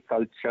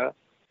agriculture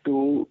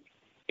to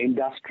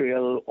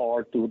industrial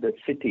or to the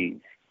cities.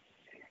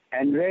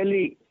 And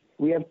really,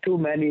 we have too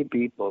many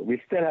people.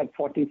 We still have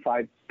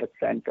 45%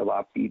 of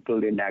our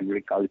people in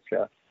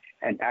agriculture,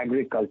 and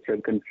agriculture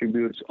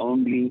contributes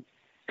only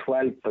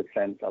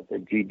 12% of the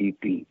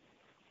GDP.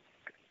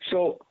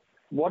 So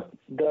what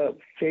the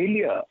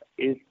failure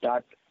is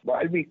that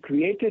while we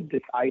created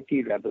this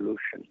IT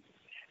revolution,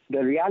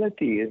 the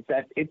reality is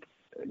that it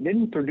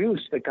didn't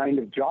produce the kind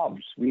of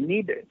jobs we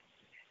needed.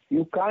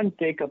 You can't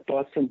take a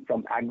person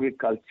from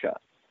agriculture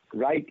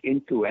right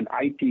into an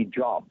IT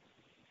job.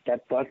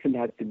 That person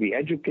has to be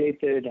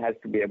educated, has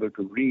to be able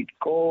to read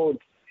code,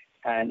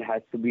 and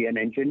has to be an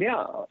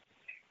engineer.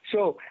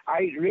 So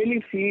I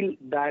really feel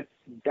that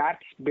that's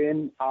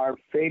been our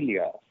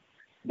failure,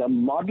 the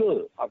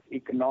model of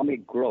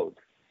economic growth.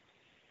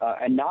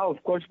 And now,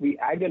 of course, we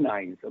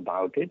agonize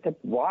about it. That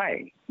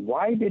why?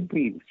 Why did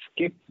we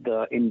skip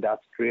the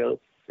Industrial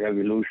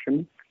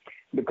Revolution?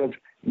 Because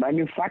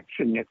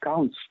manufacturing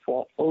accounts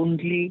for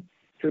only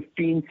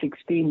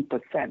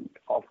 15-16%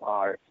 of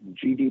our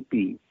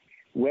GDP,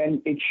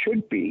 when it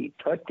should be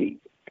 30,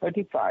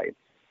 35.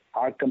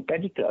 Our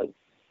competitors,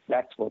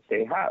 that's what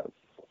they have.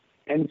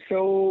 And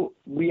so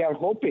we are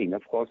hoping,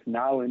 of course,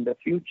 now in the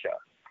future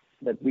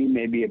that we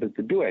may be able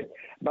to do it.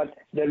 But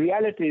the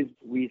reality is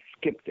we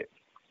skipped it.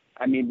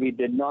 I mean, we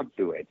did not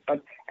do it.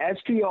 But as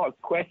to your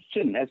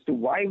question as to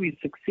why we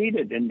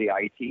succeeded in the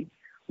IT,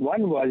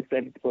 one was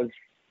that it was,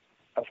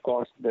 of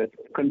course, the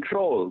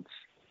controls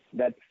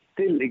that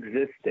still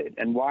existed,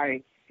 and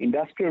why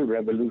industrial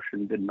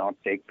revolution did not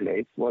take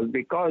place was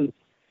because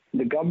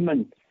the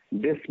government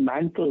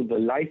dismantled the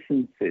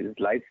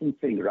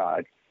licensing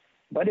Raj,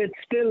 but it's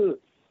still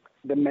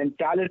the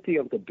mentality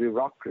of the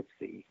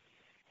bureaucracy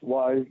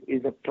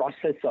is a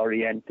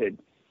process-oriented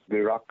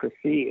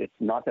bureaucracy. It's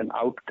not an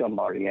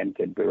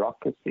outcome-oriented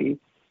bureaucracy.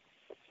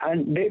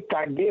 And they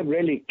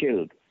really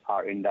killed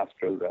our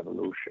industrial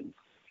revolution.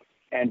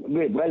 And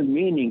we're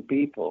well-meaning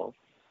people,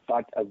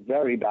 but a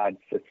very bad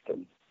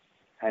system.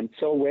 And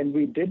so when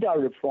we did our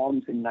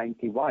reforms in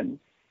 91,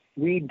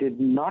 we did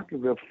not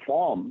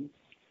reform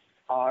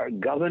our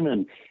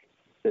governance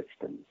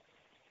system,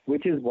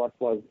 which is what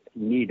was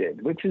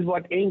needed, which is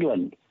what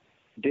England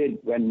did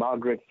when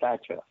Margaret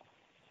Thatcher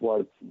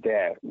was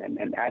there,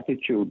 and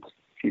attitudes,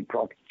 she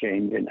brought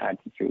change in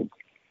attitudes.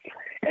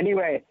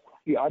 Anyway,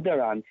 the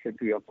other answer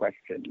to your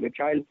question, which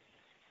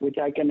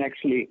I can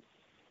actually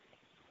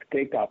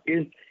take up,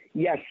 is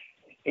yes,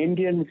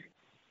 Indians,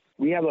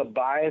 we have a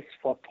bias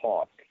for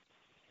thought.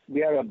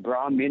 We are a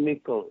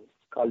Brahminical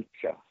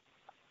culture,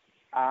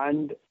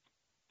 and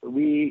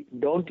we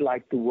don't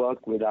like to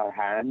work with our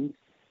hands.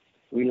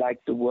 We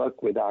like to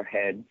work with our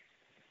heads,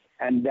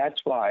 and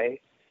that's why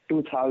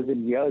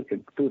 3,000 years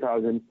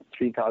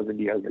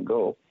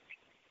ago,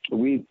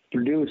 we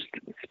produced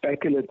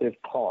speculative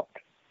thought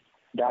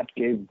that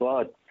gave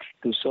birth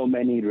to so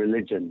many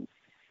religions,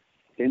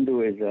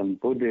 Hinduism,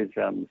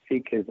 Buddhism,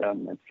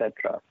 Sikhism,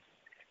 etc.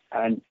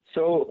 And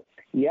so,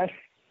 yes,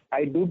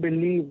 I do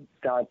believe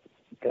that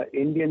the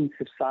Indian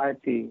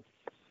society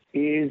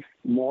is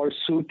more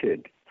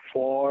suited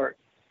for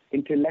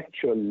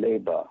intellectual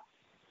labor.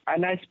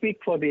 And I speak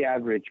for the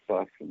average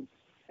person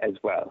as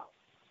well.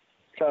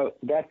 So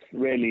that's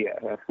really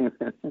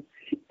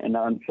an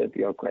answer to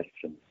your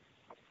question.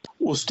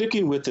 Well,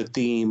 sticking with the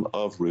theme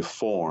of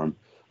reform,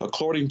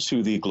 according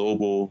to the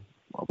Global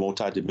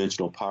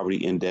Multidimensional Poverty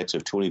Index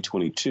of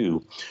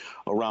 2022,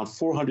 around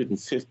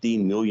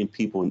 415 million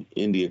people in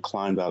India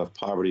climbed out of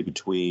poverty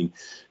between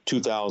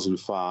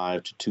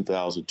 2005 to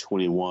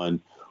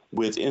 2021,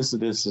 with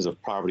incidences of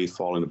poverty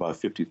falling about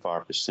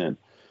 55%,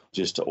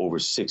 just to over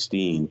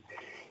 16.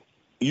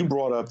 You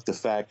brought up the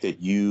fact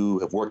that you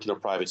have worked in the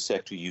private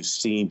sector, you've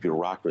seen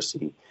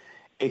bureaucracy.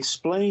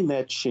 Explain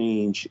that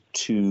change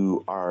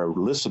to our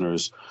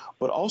listeners,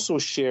 but also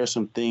share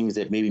some things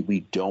that maybe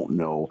we don't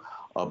know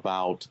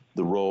about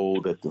the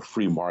role that the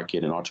free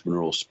market and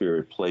entrepreneurial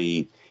spirit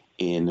played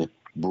in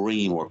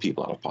bringing more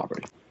people out of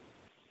poverty.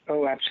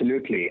 Oh,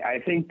 absolutely. I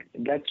think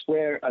that's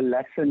where a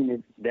lesson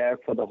is there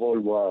for the whole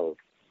world.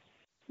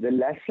 The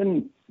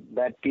lesson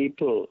that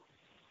people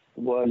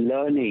were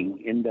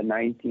learning in the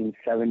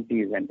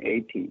 1970s and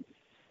 80s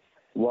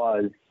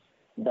was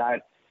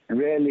that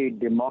really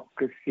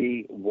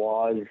democracy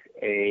was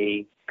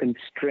a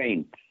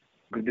constraint.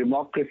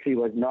 Democracy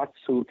was not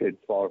suited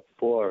for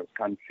poor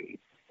countries,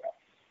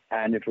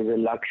 and it was a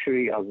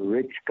luxury of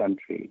rich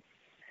countries.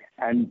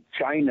 And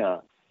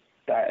China,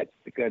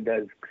 because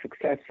the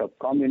success of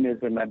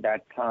communism at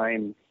that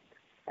time,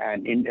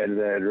 and in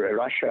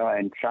Russia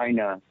and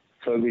China,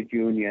 Soviet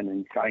Union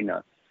and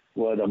China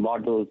were the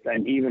models,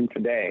 and even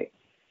today,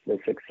 the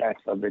success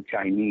of the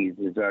Chinese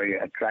is very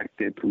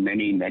attractive to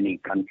many, many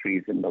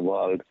countries in the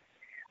world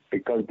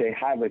because they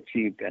have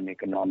achieved an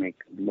economic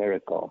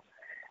miracle.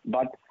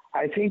 But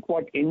I think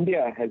what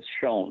India has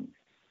shown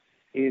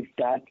is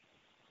that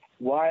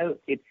while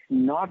it's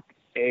not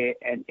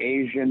an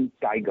Asian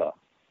tiger,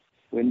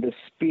 when the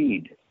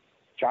speed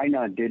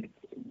China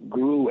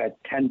grew at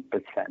 10%,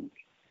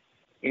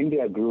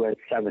 India grew at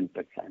 7%.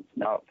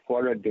 Now,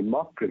 for a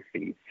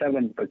democracy,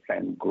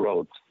 7%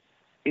 growth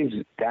is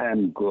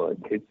damn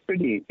good.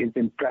 It's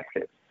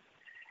impressive.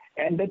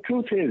 And the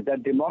truth is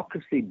that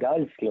democracy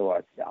does slow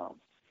us down.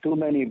 Too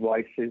many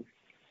voices.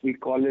 We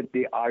call it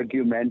the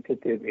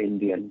argumentative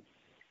Indian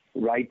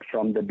right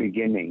from the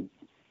beginning.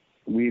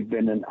 We've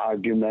been an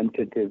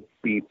argumentative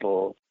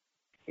people.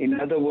 In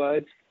other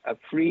words, a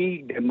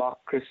free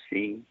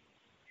democracy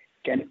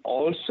can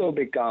also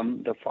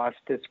become the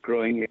fastest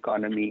growing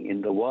economy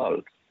in the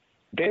world.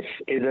 This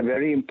is a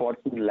very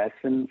important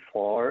lesson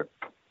for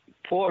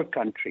poor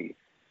countries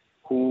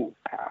who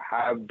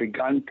have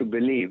begun to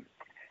believe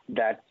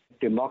that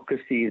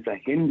democracy is a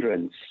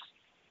hindrance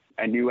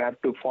and you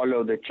have to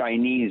follow the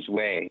Chinese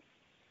way.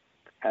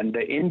 And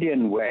the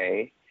Indian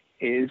way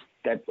is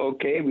that,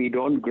 okay, we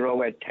don't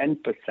grow at 10%.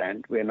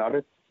 We're not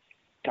a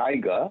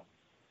tiger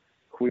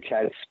which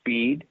has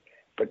speed,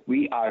 but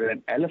we are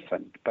an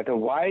elephant, but a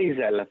wise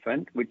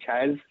elephant which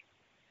has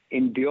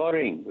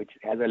enduring, which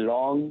has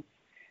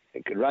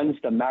it runs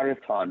the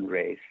marathon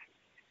race.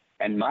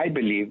 And my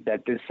belief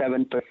that this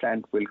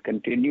 7% will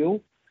continue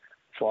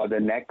for the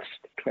next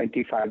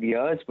 25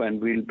 years when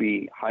we'll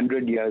be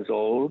 100 years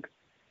old.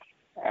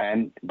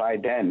 And by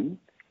then,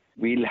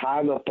 we'll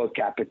have a per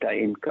capita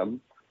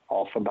income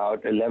of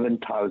about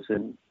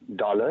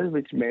 $11,000,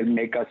 which may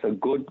make us a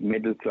good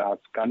middle-class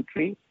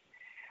country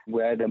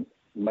where the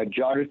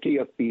majority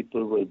of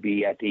people will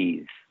be at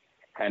ease.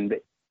 And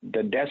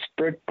the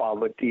desperate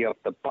poverty of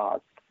the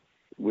past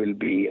will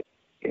be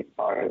a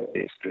part of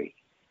history.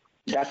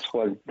 That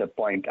was the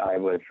point I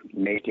was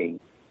making.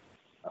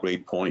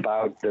 Great point.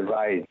 About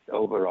the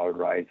overall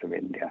rise of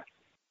India.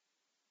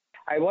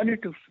 I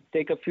wanted to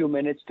take a few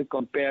minutes to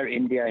compare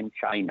India and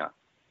China.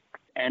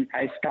 And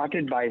I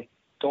started by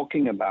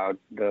talking about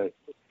the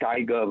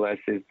tiger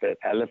versus the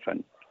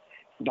elephant.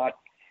 But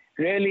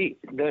really,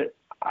 the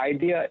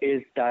idea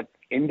is that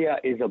India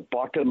is a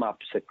bottom-up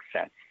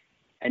success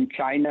and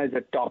China is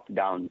a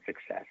top-down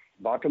success.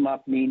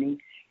 Bottom-up meaning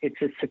it's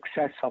a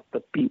success of the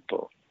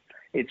people.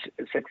 It's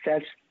a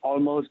success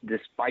almost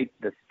despite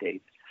the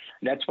state.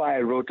 That's why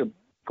I wrote a book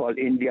called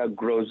India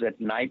Grows at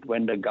Night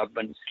When the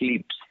Government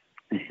Sleeps.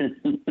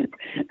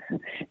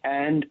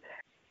 And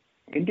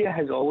India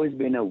has always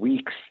been a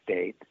weak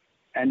state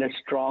and a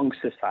strong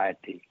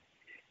society.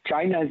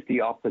 China is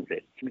the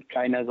opposite.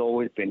 China has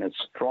always been a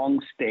strong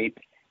state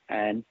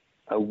and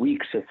a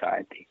weak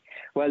society.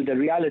 Well, the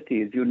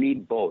reality is you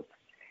need both.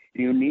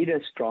 You need a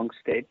strong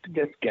state to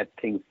just get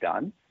things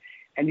done,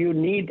 and you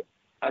need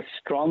a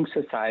strong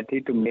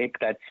society to make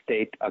that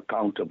state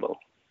accountable.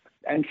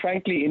 And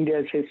frankly,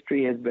 India's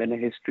history has been a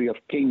history of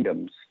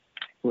kingdoms,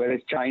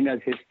 whereas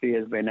China's history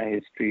has been a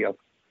history of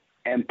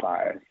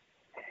empires.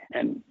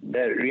 And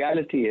the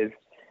reality is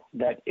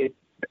that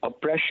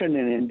oppression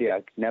in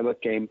India never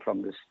came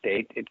from the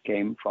state, it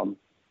came from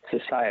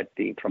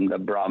society, from the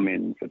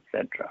Brahmins,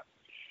 etc.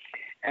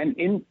 And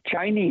in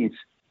Chinese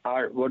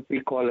are what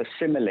we call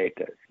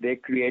assimilators. They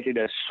created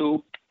a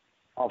soup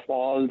of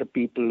all the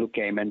people who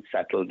came and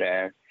settled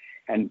there,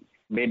 and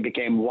they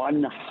became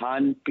one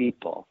Han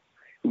people.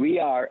 We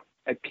are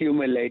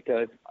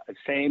accumulators.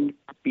 Same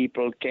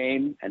people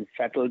came and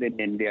settled in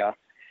India,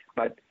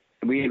 but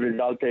we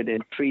resulted in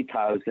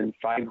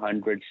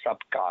 3,500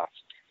 subcastes,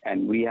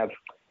 and we have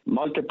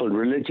multiple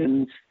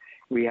religions.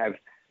 We have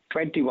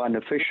 21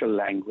 official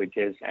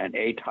languages and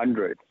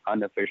 800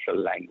 unofficial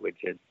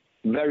languages.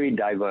 Very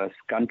diverse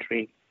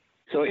country.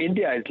 So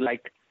India is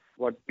like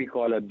what we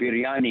call a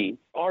biryani,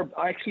 or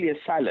actually a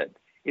salad.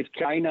 If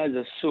China is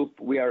a soup,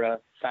 we are a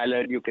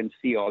salad. You can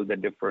see all the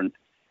different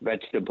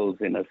vegetables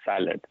in a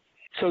salad.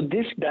 So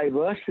this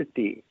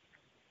diversity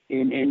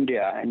in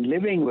India and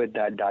living with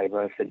that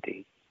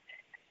diversity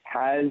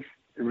has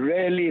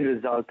really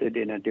resulted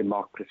in a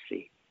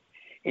democracy.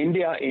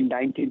 India in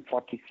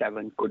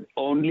 1947 could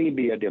only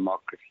be a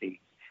democracy,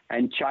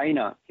 and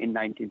China in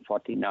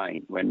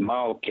 1949, when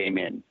Mao came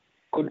in,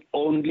 could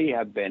only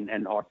have been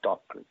an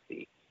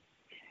autocracy.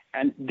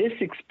 And this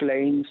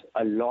explains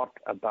a lot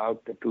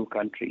about the two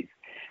countries.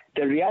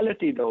 The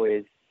reality, though,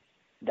 is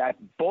that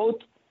both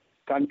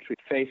countries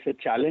face a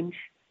challenge,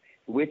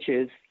 which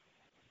is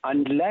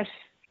unless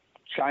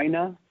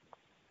China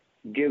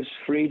gives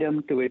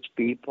freedom to its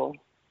people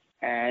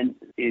and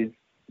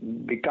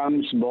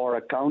becomes more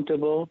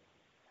accountable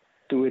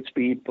to its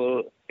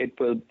people, it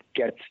will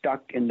get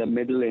stuck in the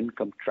middle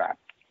income trap.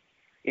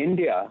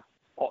 India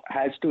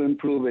has to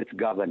improve its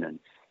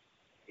governance.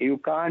 You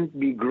can't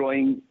be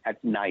growing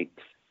at night.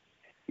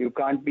 You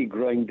can't be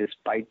growing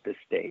despite the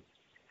state.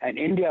 And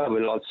India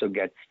will also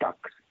get stuck.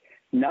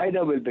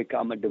 Neither will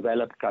become a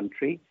developed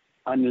country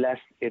unless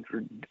it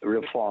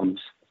reforms,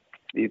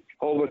 it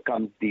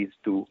overcomes these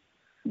two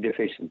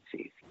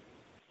deficiencies.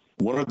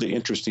 One of the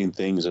interesting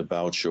things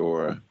about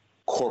your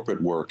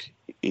corporate work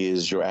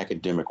is your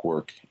academic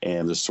work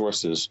and the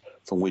sources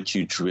from which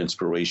you drew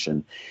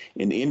inspiration.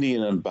 In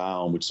Indian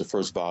Unbound, which is the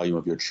first volume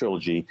of your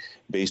trilogy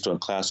based on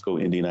classical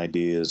Indian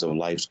ideas of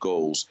life's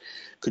goals,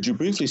 could you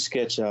briefly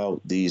sketch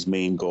out these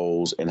main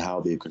goals and how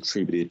they've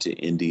contributed to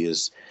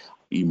India's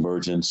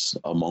emergence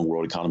among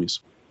world economies?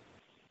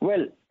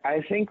 Well,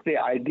 I think the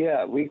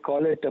idea, we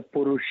call it a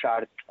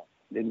Purushartha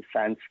in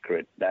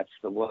Sanskrit. That's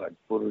the word,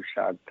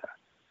 Purushartha.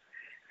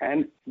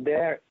 And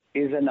there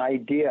is an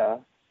idea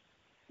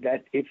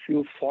that if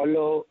you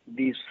follow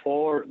these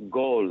four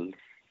goals,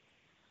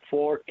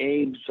 four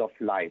aims of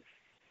life,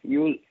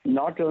 you'll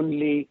not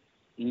only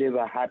live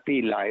a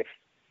happy life,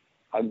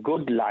 a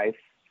good life,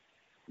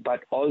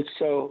 but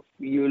also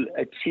you'll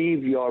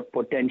achieve your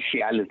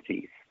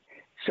potentialities.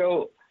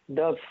 So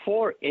the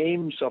four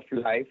aims of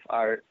life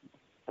are,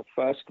 the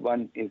first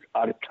one is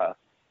Artha.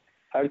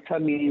 Artha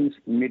means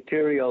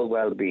material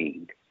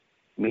well-being,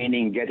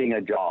 meaning getting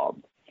a job,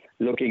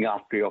 looking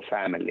after your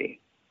family.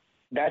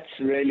 That's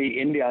really,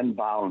 India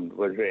Unbound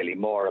was really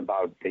more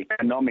about the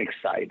economic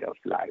side of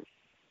life.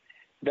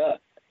 The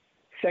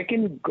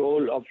second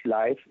goal of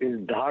life is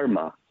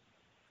Dharma.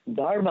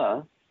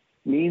 Dharma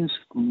means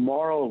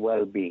moral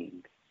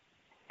well-being.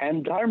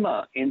 And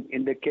Dharma,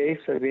 in the case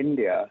of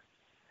India,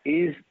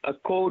 is a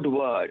code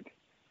word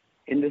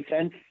in the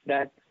sense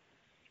that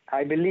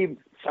I believe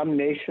some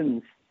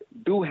nations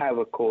do have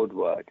a code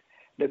word,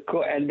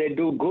 and they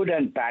do good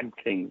and bad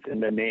things in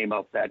the name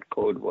of that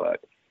code word.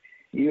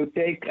 You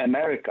take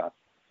America.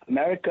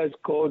 America's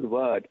code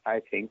word, I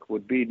think,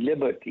 would be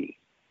liberty.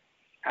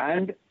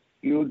 and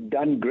you've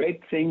done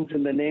great things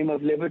in the name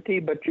of liberty,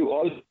 but you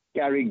also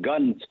carry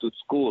guns to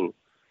school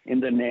in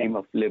the name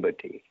of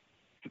liberty.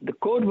 The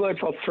code word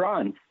for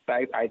France,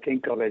 I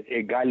think of as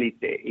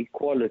égalité,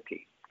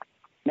 equality.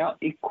 Now,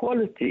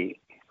 equality,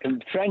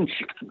 in French,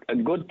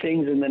 good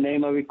things in the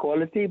name of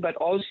equality, but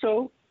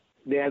also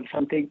they have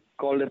something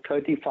called a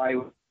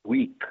 35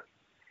 week,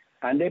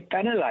 and they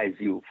penalize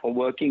you for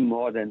working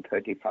more than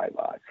 35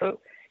 hours. So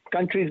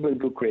countries will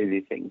do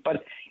crazy things.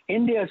 But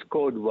India's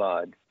code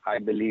word, I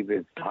believe,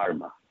 is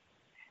dharma.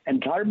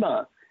 And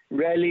dharma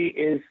really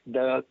is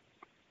the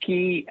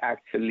key,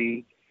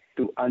 actually,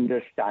 to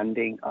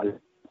understanding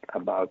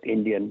about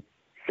Indian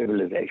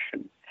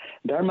civilization.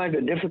 Dharma is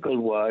a difficult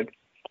word.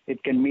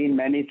 It can mean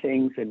many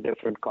things in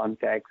different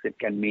contexts. It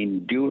can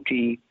mean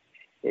duty.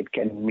 It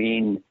can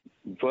mean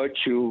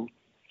virtue.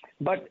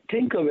 But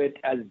think of it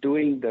as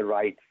doing the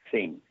right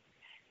thing.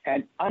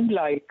 And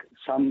unlike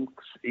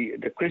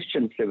the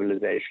Christian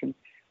civilization,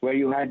 where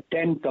you had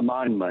 10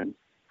 commandments,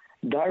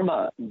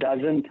 Dharma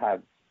doesn't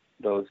have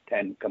those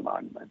 10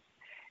 commandments.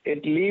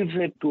 It leaves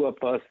it to a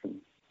person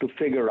to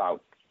figure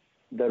out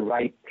the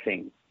right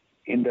thing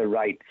in the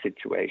right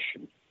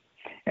situation.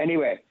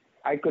 Anyway,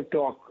 I could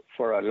talk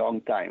for a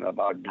long time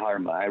about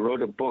Dharma. I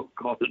wrote a book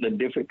called The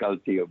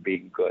Difficulty of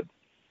Being Good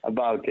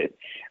about it.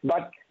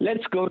 But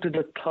let's go to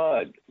the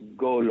third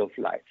goal of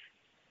life.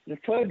 The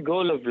third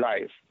goal of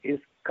life is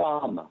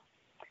karma.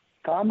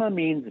 Karma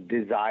means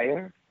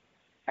desire,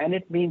 and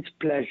it means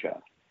pleasure.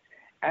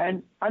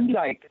 And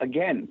unlike,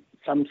 again,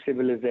 some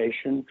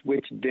civilizations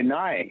which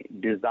deny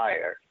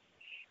desire,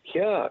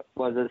 here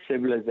was a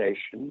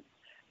civilization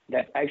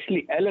that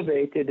actually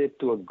elevated it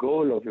to a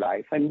goal of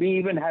life. And we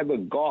even have a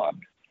god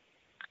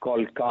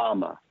called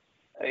karma.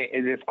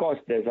 Of course,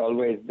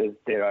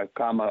 there are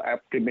karma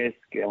optimists,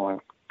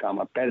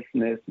 karma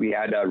pessimists. We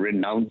had our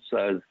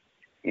renouncers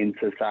in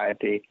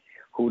society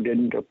who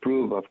didn't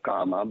approve of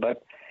karma.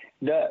 But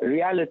the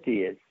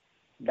reality is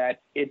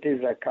that it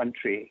is a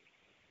country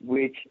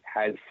which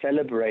has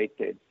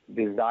celebrated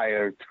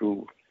desire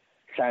through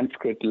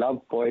Sanskrit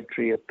love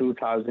poetry of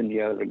 2,000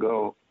 years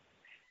ago,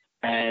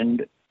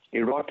 and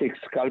erotic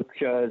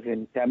sculptures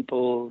in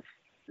temples,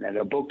 and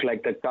a book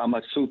like the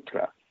Kama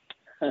Sutra,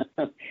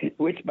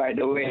 which, by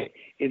the way,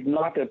 is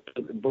not a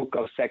book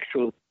of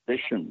sexual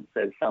positions,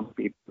 as some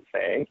people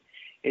say.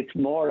 It's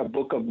more a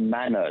book of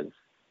manners.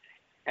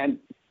 And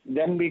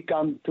then we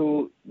come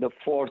to the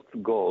fourth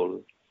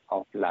goal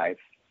of life,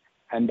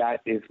 and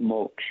that is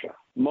moksha.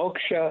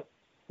 Moksha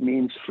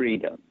means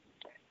freedom.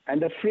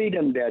 And the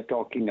freedom they're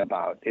talking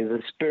about is a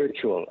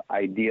spiritual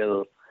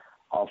ideal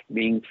of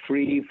being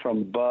free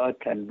from birth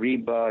and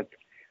rebirth,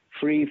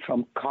 free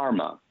from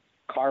karma.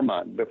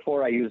 Karma,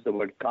 before I use the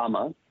word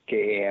karma,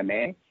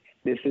 K-A-M-A,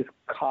 this is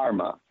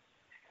karma,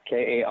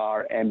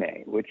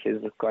 K-A-R-M-A, which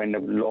is a kind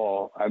of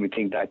law. I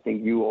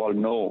think you all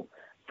know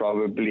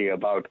probably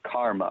about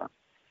karma,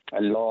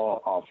 a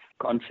law of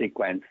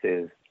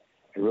consequences,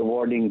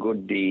 rewarding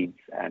good deeds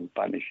and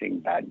punishing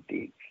bad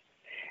deeds.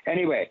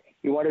 Anyway,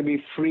 you want to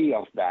be free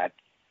of that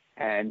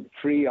and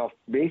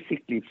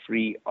basically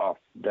free of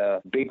the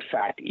big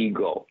fat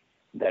ego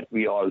that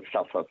we all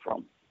suffer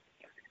from.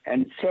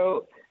 And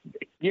so,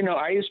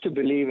 I used to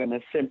believe in a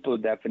simple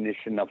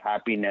definition of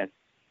happiness,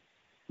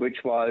 which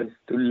was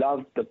to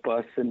love the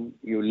person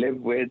you live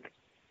with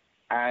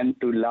and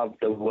to love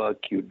the work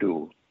you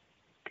do.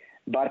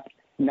 But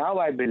now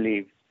I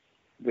believe,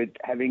 with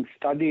having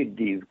studied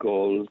these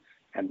goals,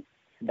 and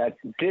that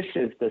this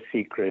is the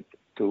secret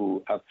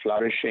to a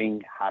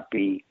flourishing,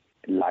 happy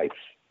life.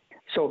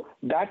 So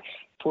that's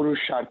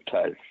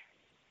Purusharthas.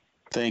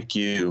 Thank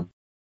you.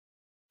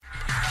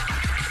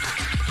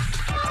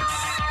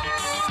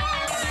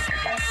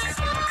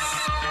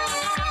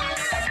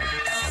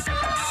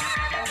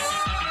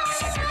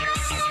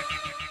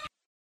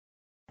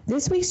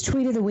 This week's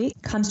Tweet of the Week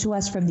comes to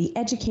us from the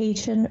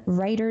Education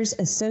Writers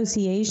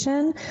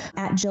Association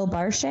at Jill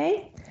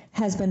Barshay.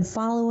 Has been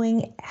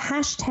following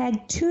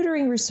hashtag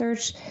tutoring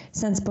research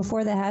since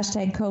before the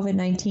hashtag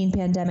COVID-19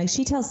 pandemic.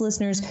 She tells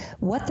listeners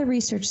what the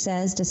research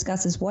says,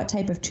 discusses what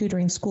type of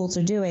tutoring schools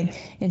are doing,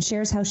 and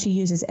shares how she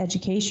uses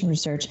education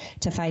research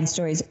to find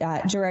stories.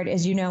 Gerard,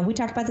 as you know, we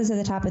talked about this at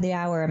the top of the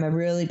hour. I'm a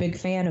really big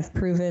fan of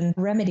proven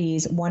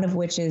remedies, one of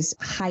which is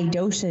high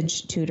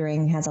dosage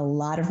tutoring, has a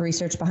lot of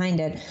research behind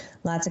it.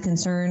 Lots of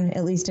concern,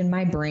 at least in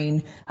my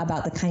brain,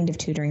 about the kind of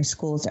tutoring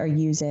schools are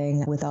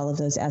using with all of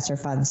those ESSER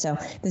funds. So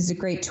this is a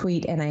great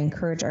tweet, and I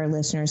encourage our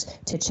listeners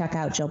to check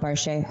out Jill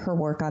Barshay, her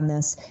work on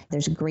this.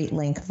 There's a great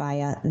link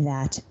via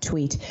that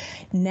tweet.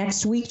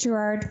 Next week,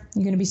 Gerard,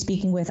 you're going to be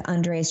speaking with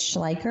Andreas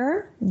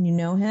Schleicher. You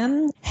know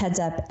him, heads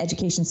up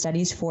education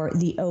studies for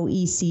the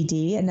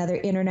OECD, another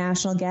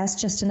international guest,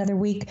 just another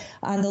week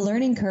on the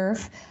learning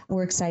curve.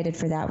 We're excited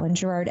for that one,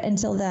 Gerard.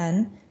 Until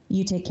then,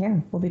 you take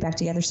care. We'll be back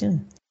together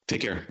soon.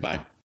 Take care.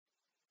 Bye.